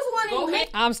motherfuckers want to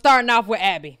mention. I'm starting off with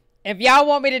Abby. If y'all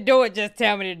want me to do it, just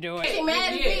tell me to do it.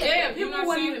 Yeah, people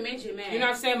wouldn't even mention, man. You know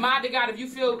what I'm saying? Mod to God, if you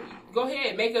feel, go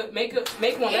ahead, make one. Let's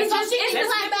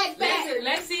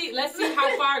see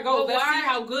how far it goes. Let's see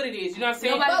how good it is. You know what I'm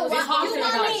saying?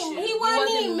 He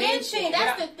wasn't even mentioned.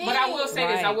 That's the thing. But I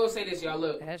will say this, y'all.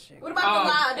 Look. What about the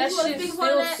live? That shit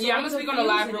still. Yeah, I'm gonna speak on the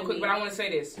live real quick, but I want to say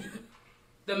this.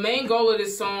 The main goal of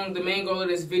this song, the main goal of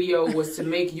this video was to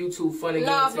make YouTube fun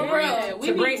again.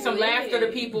 To bring some laughter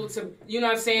to people, to, you know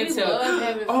what I'm saying,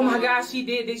 oh my gosh, she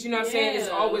did this, you know what I'm saying? It's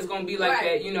always going to be like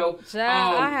that, you know.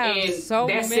 And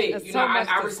that's it. You know,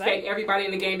 I respect everybody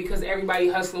in the game because everybody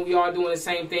hustling. We all doing the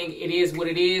same thing. It is what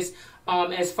it is.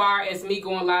 As far as me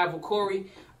going live with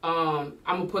Corey, I'm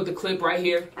going to put the clip right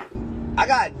here. I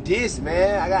got this,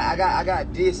 man. I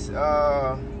got this.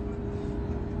 I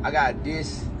got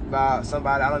this about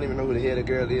somebody. I don't even know who the hell the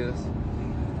girl is.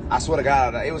 I swear to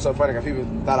God, it was so funny because people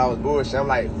thought I was bullshit. I'm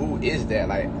like, who is that?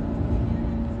 Like,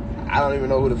 I don't even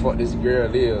know who the fuck this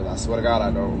girl is. I swear to God,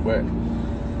 I don't. But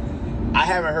I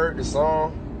haven't heard the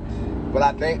song, but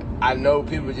I think I know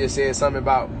people just said something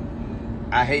about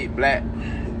I hate black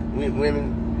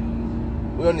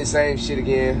women. We on the same shit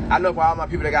again. I know for all my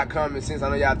people that got common sense, I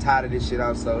know y'all tired of this shit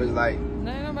also. It's like,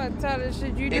 nobody tired of this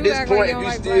shit. You do at this act point, like if you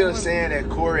like still saying that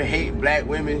Corey hate black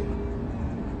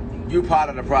women, you part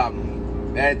of the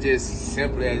problem. That's just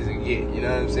simple as it get. You know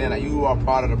what I'm saying? Like, you are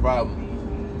part of the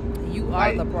problem. You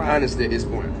are the problem. Honestly, at this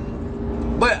point.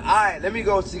 But alright, let me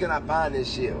go see can I find this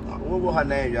shit. What was her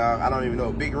name, y'all? I don't even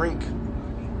know. Big Rink.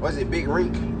 Was it Big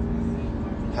Rink?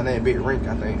 Her name Big Rink,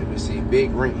 I think. Let me see.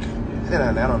 Big Rink.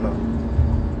 I don't know.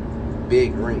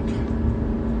 Big Rink.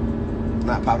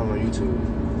 Not popping on YouTube.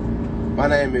 My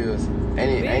name is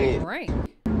Big Rink.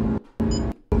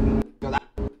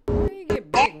 Where you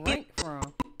get Big Rink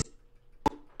from?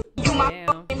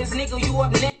 Damn. Nigga, you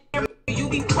up there, you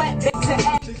be clapped back to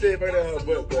ass. She said right now,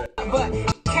 but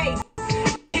K,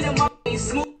 hit him up, ain't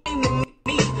smooth to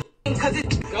me, cause it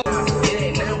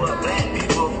ain't nothing but black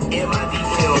people in my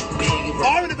detail, big.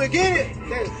 All in the beginning.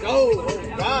 Let's go.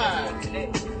 Oh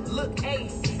God. Look, A,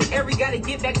 Ari gotta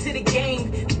get back to the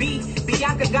game. B,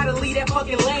 Bianca gotta leave that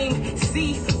fucking lane.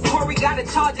 C, Corey gotta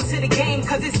charge it to the game,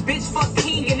 cause this bitch fuck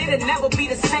King and it'll never be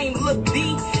the same. Look,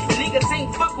 D, niggas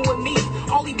ain't fucking with me.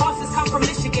 Only bosses come from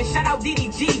Michigan. Shout out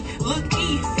DDG. Look,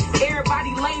 E,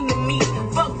 everybody lame to me.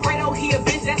 Fuck Fredo, he a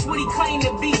bitch, that's what he claimed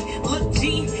to be. Look,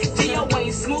 G, Gio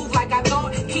ain't smooth like I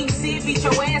thought. King Sid beat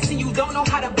your ass and you don't know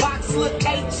how to box. Look,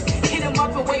 H, hit him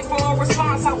up and wait for a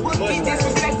response. I would get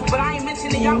disrespectful, but I ain't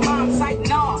mentioning your mom's like,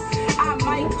 nah, I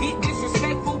might get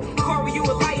disrespectful. Corey, you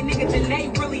a liar, nigga.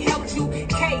 Janae really helped you.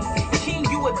 K, King,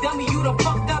 you a dummy, you done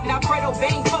fucked up. Now Fredo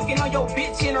Bang fucking on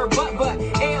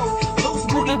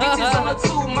her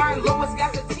too. My lowest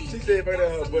got the teeth. She said right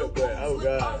on her butt, but oh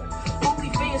god.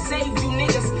 OnlyFans save you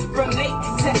niggas from Nate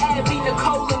to Abby,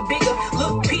 Nicole, and bigger.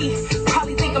 Look, P,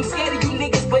 probably think I'm scared of you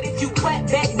niggas, but if you clap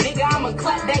back, nigga, I'ma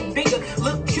clap back bigger.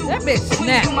 Look, Q, That bitch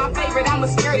snap. you my favorite, I'ma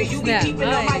scare you. You be keeping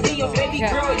on my DMs, baby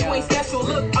girl, you ain't special.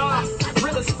 Look,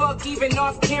 real as fuck, even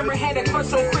off camera. Had a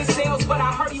crush on Chris Sales, but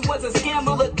I heard he was a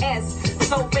scammer. Look, S,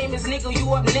 so famous nigga,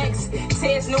 you up next.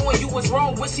 Tez knowing you was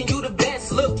wrong, wishing you the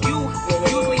best. Look, you,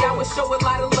 usually I would show a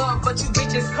lot of love, but you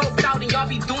bitches coked out and y'all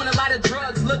be doing a lot of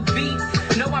drugs. Look, B,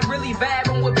 know I'm really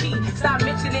vibing with P. Stop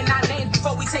mentioning our names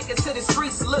before we take it to the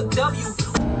streets. Look, W,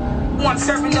 I'm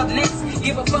serving up next.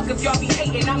 Give a fuck if y'all be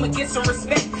hating, I'ma get some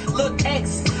respect. Look,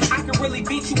 X, I can really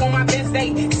beat you on my best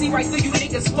day. See right through you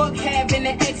niggas, fuck having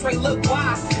the X-ray. Look,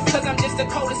 why? Cause I'm just the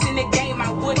coldest in the game.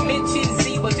 I would mention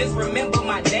Z, but just remember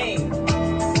my name.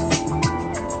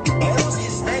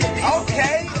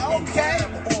 Okay, okay.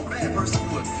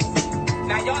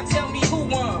 Now y'all tell me who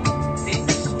won. Bitch.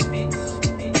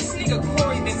 This nigga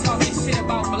Corey been talking shit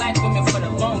about black women for the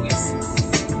longest.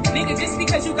 Nigga, just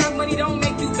because you got money don't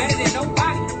make you better than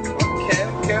nobody.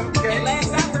 Okay. And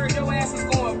last I heard, your ass was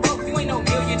going broke. You ain't no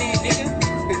millionaire,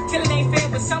 nigga. Killing ain't fair,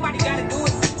 but somebody gotta do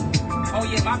it. Oh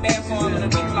yeah, my bad for all of the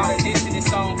big flaws this in this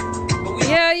song.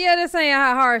 Yeah, this ain't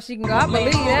how hard she can go. I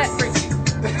believe that.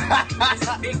 It's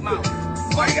a big mouth.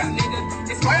 Why you got Nigga,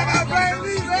 it's why you gotta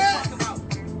blame me,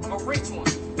 man? a rich one.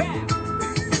 Bam.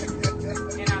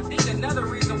 And I think another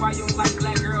reason why you don't like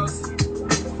black girls,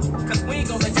 cause we ain't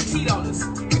gonna let you cheat on us.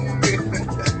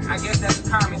 I guess that's a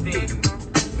common thing.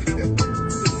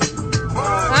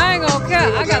 I ain't gonna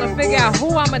cut. I gotta figure out who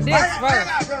I'ma diss first. Why you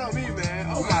gotta blame on me, man?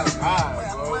 Oh my god,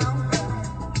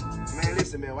 bro. Man,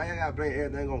 listen, man. Why you gotta blame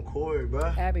everything on Corey, bro?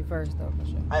 Abby first though, for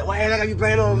sure. Like, why you gotta be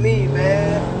blaming on me,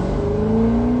 man?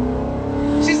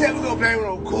 She said we're gonna blame it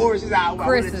on Corey. She said, I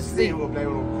Chris wanted to is say sick. we're gonna blame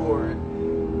it on Corey.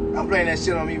 Don't blame that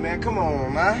shit on me, man. Come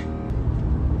on,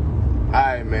 man.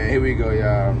 Alright, man. Here we go,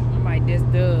 y'all. I might diss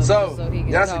Dub So he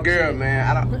can that's a talk girl, shit.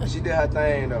 man. She did her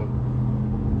thing though.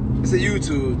 It's a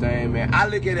YouTube thing, man. I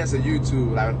look at it as a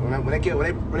YouTube. Like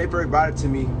when they first brought it to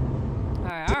me.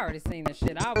 Alright, I already seen the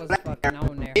shit. I was fucking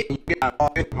on there.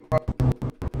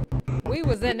 We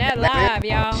was in that live,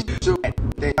 y'all.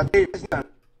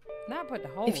 Not put the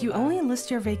whole If you live. only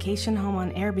list your vacation home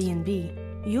on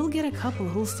Airbnb, you'll get a couple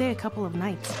who'll stay a couple of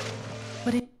nights.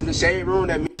 But if The shade room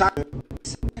that me talking.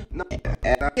 No,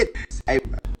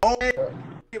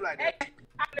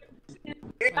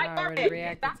 I already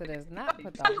reacted to this. Not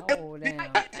put the whole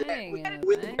damn thing in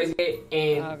this thing.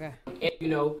 And you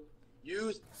know,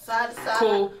 use Side to side.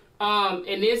 cool.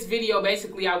 In this video,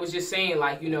 basically, I was just saying,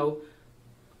 like, you know,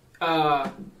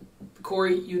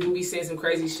 Corey, you do be saying some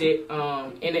crazy shit.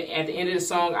 And at the end of the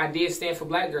song, I did stand for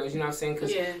black girls. You know what I'm saying?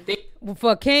 Because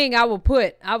For King, I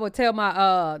would tell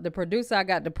my the producer I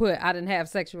got to put I didn't have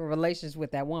sexual relations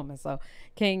with that woman. So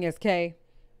King is K,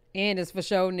 and it's for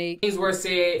show Nick. things were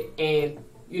said, and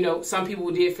you know, some people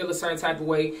did feel a certain type of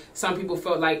way. Some people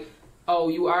felt like, oh,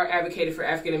 you are advocating for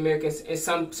African Americans, and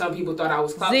some people thought I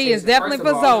was clout Z is chasing. definitely First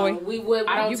of for all, Zoe.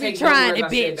 I don't You be take trying no words it, I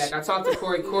said bitch. back. I talked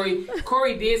to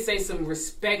Corey did say some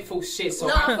respectful shit, so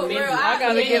No, I for commend real, you. I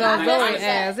gotta get on Zoe's Zoe's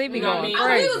ass. He be You know what I going mean?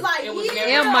 crazy. He was like, It was yeah.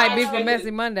 never- M might be I for expected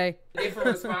Messy Monday. different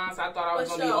response. I thought I was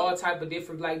For gonna be sure. all type of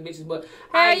different black bitches, but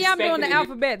Hey, yeah, I'm doing the expected it.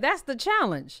 alphabet. That's the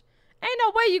challenge. Ain't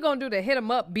no way you gonna do the hit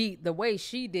 'em up beat the way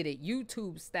she did it,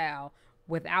 YouTube style,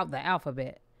 without the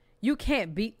alphabet. You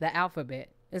can't beat the alphabet.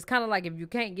 It's kind of like if you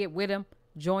can't get with them,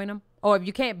 join them. Or if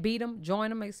you can't beat them, join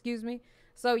them, excuse me.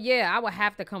 So, yeah, I would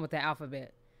have to come with the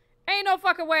alphabet. Ain't no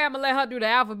fucking way I'm going to let her do the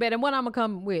alphabet. And what I'm going to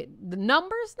come with? The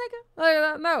numbers,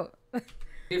 nigga? No.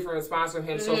 Different response from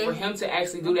him. So for him to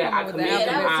actually do that, I with the commend him.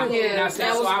 alphabet, You know what I'm saying?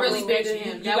 that was So I really respect big of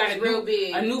you. him. You That got was real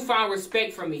big. a newfound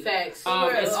respect from me. Facts. As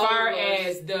far Oh,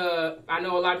 as I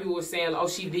know a lot of people were saying, oh,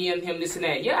 she DM'd him this and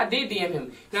that. Yeah, I did DM him. You know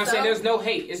what I'm So? saying? There's no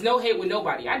hate. There's no hate with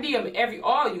nobody. I DM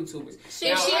all YouTubers. She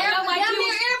Now, felt like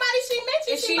everybody she mentioned,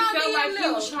 If she about felt like DM he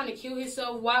them. was trying to kill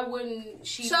himself, why wouldn't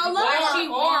she? Show why love. she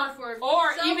born for?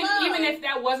 or So even love. if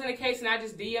that wasn't the case and I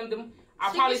just DM'd him,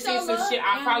 I She probably can seen show some love shit.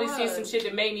 I and probably love. seen some shit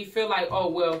that made me feel like, oh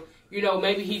well, you know,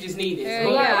 maybe he just needed this. Yeah,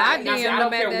 But yeah, I you know what I'm saying? DM'd don't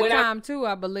them at care that what time too,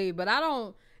 I believe. But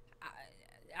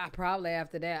I probably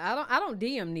after that, I don't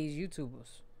DM these YouTubers.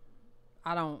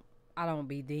 I don't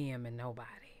be DMing nobody.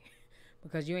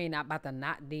 Because you ain't about to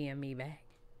not DM me back.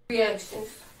 reactions.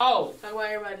 Oh, Talk about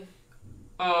everybody.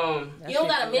 um. You don't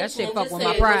gotta that mention shit it. fuck Just with say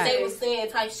my what pride. they was saying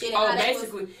type shit. And Oh, how that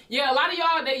basically, yeah. A lot of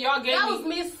y'all gave that me. was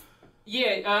miss.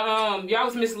 Yeah, y'all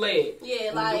was misled.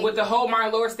 Yeah, like With the whole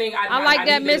Martin Lawrence thing, I like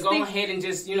that, need to go Misty. ahead and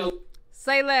just, you know,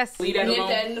 Say less. leave that Nip alone.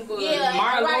 that in the bud. Yeah.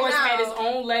 Martin right Lawrence now. had his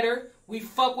own letter We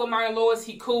fuck with Martin Lewis.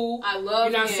 He cool. I love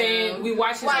him. You know what I'm saying? We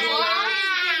watch his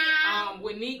Wow.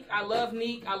 with Neek. I love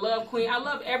Neek. I love Queen. I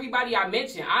love everybody I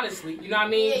mentioned, honestly. You know what I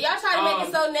mean? Yeah, y'all try to make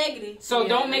it so negative. So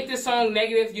don't make this song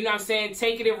negative. You know what I'm saying?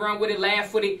 Take it and run with it.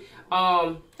 Laugh with it.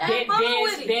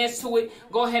 Dance to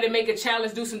it. Go ahead and make a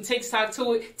challenge. Do some TikTok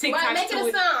to it. TikToks make it to a it.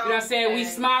 You know song. what I'm saying? Okay. We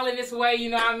smiling this way. You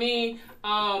know what I mean?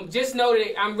 Just know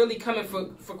that I'm really coming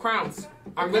for crowns.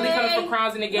 I'm really coming for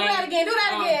crowns in the game. Do that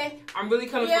again. I'm really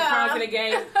coming for crowns in the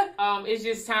game. It's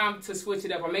just time to switch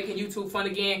it up. I'm making YouTube fun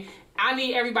again. I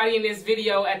need everybody in this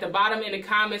video at the bottom in the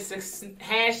comments to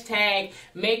hashtag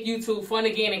make YouTube fun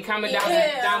again and comment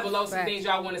down below some things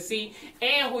y'all want to see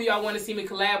and who y'all want to see me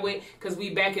collab with, because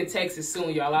we back in Texas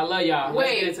soon, y'all. I love y'all.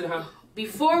 Wait,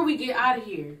 before we get out of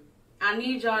here, I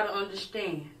need y'all to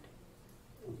understand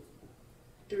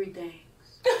 3 things.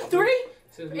 3?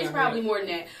 It's probably more than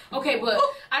that. Okay, but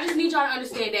I just need y'all to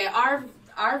understand that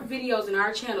our videos and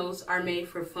our channels are made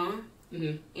for fun,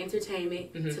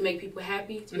 entertainment, to make people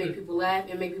happy, to make people laugh,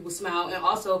 and make people smile, and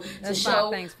also to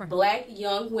show black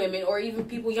young women or even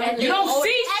people younger. You don't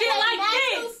see shit like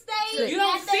this. You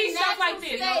don't see stuff like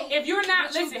this. If you're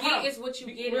not listening, it's what you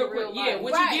get in real life. Yeah,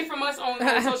 what you get from us on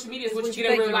social media is what you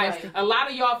get in real life. A lot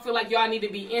of y'all feel like y'all need to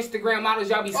be Instagram models.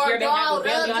 Y'all be scared to have a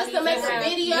belly. Just to make a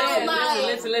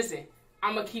video. Listen.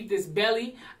 I'm going to keep this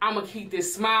belly. I'm going to keep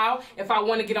this smile. If I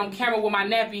want to get on camera with my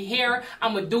nappy hair,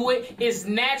 I'm going to do it. It's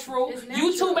natural.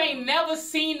 YouTube ain't never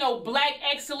seen no black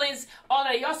excellence. All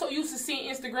that. Y'all so used to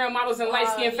seeing Instagram models and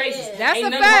light-skinned faces. That's ain't a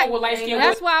nothing fact. wrong with light-skinned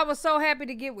That's why I was so happy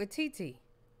to get with TITI.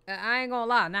 I ain't going to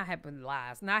lie. Not happy to lie.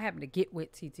 It's not happy to get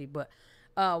with TITI. But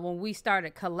when we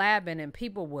started collabing and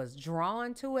people was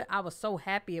drawn to it, I was so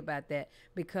happy about that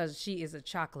because she is a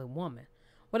chocolate woman.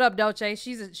 What up, Dolce?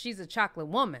 She's a chocolate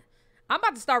woman. I'm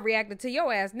about to start reacting to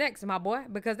your ass next, my boy,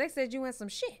 because they said you in some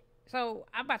shit. So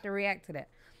I'm about to react to that.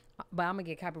 But I'm going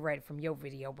to get copyrighted from your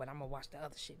video, but I'm going to watch the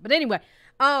other shit. But anyway,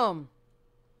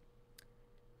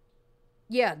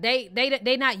 yeah,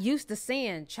 they not used to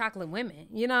seeing chocolate women.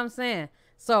 You know what I'm saying?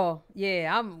 So,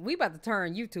 yeah, we about to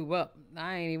turn YouTube up.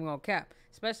 I ain't even going to cap,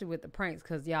 especially with the pranks,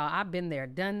 because, y'all, I've been there,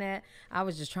 done that. I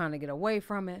was just trying to get away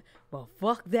from it. But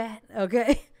fuck that,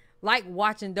 okay? Like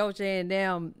watching Dolce and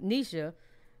damn Nisha.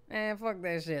 Man, fuck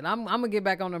that shit. I'm going to get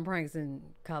back on them pranks and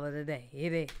call it a day.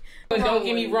 It is. But don't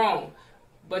get me wrong.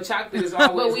 But chocolate is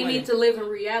always But we need to live in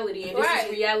reality. And this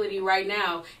is reality right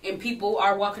now. And people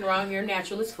are walking around here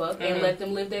natural as fuck. And let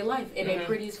them live their life. And they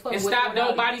pretty as fuck. And stop,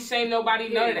 don't body shame nobody,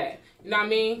 none of that. You know what I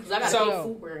mean? Because I got a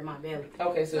big food in my belly.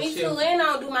 Okay, so Me too. And I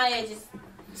don't do my edges.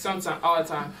 Sometimes, all the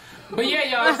time. But yeah,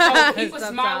 y'all, so keep a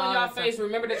smile on y'all face.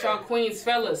 Remember that y'all queens,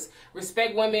 fellas.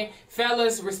 Respect women.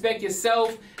 Fellas, respect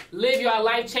yourself. Live your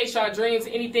life. Chase your dreams.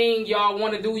 Anything y'all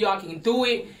want to do, y'all can do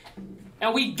it.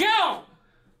 And we gone!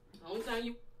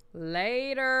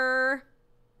 Later.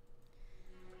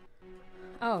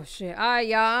 Oh, shit. All right,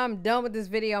 y'all. I'm done with this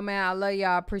video, man. I love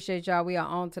y'all. Appreciate y'all. We are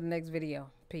on to the next video.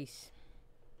 Peace.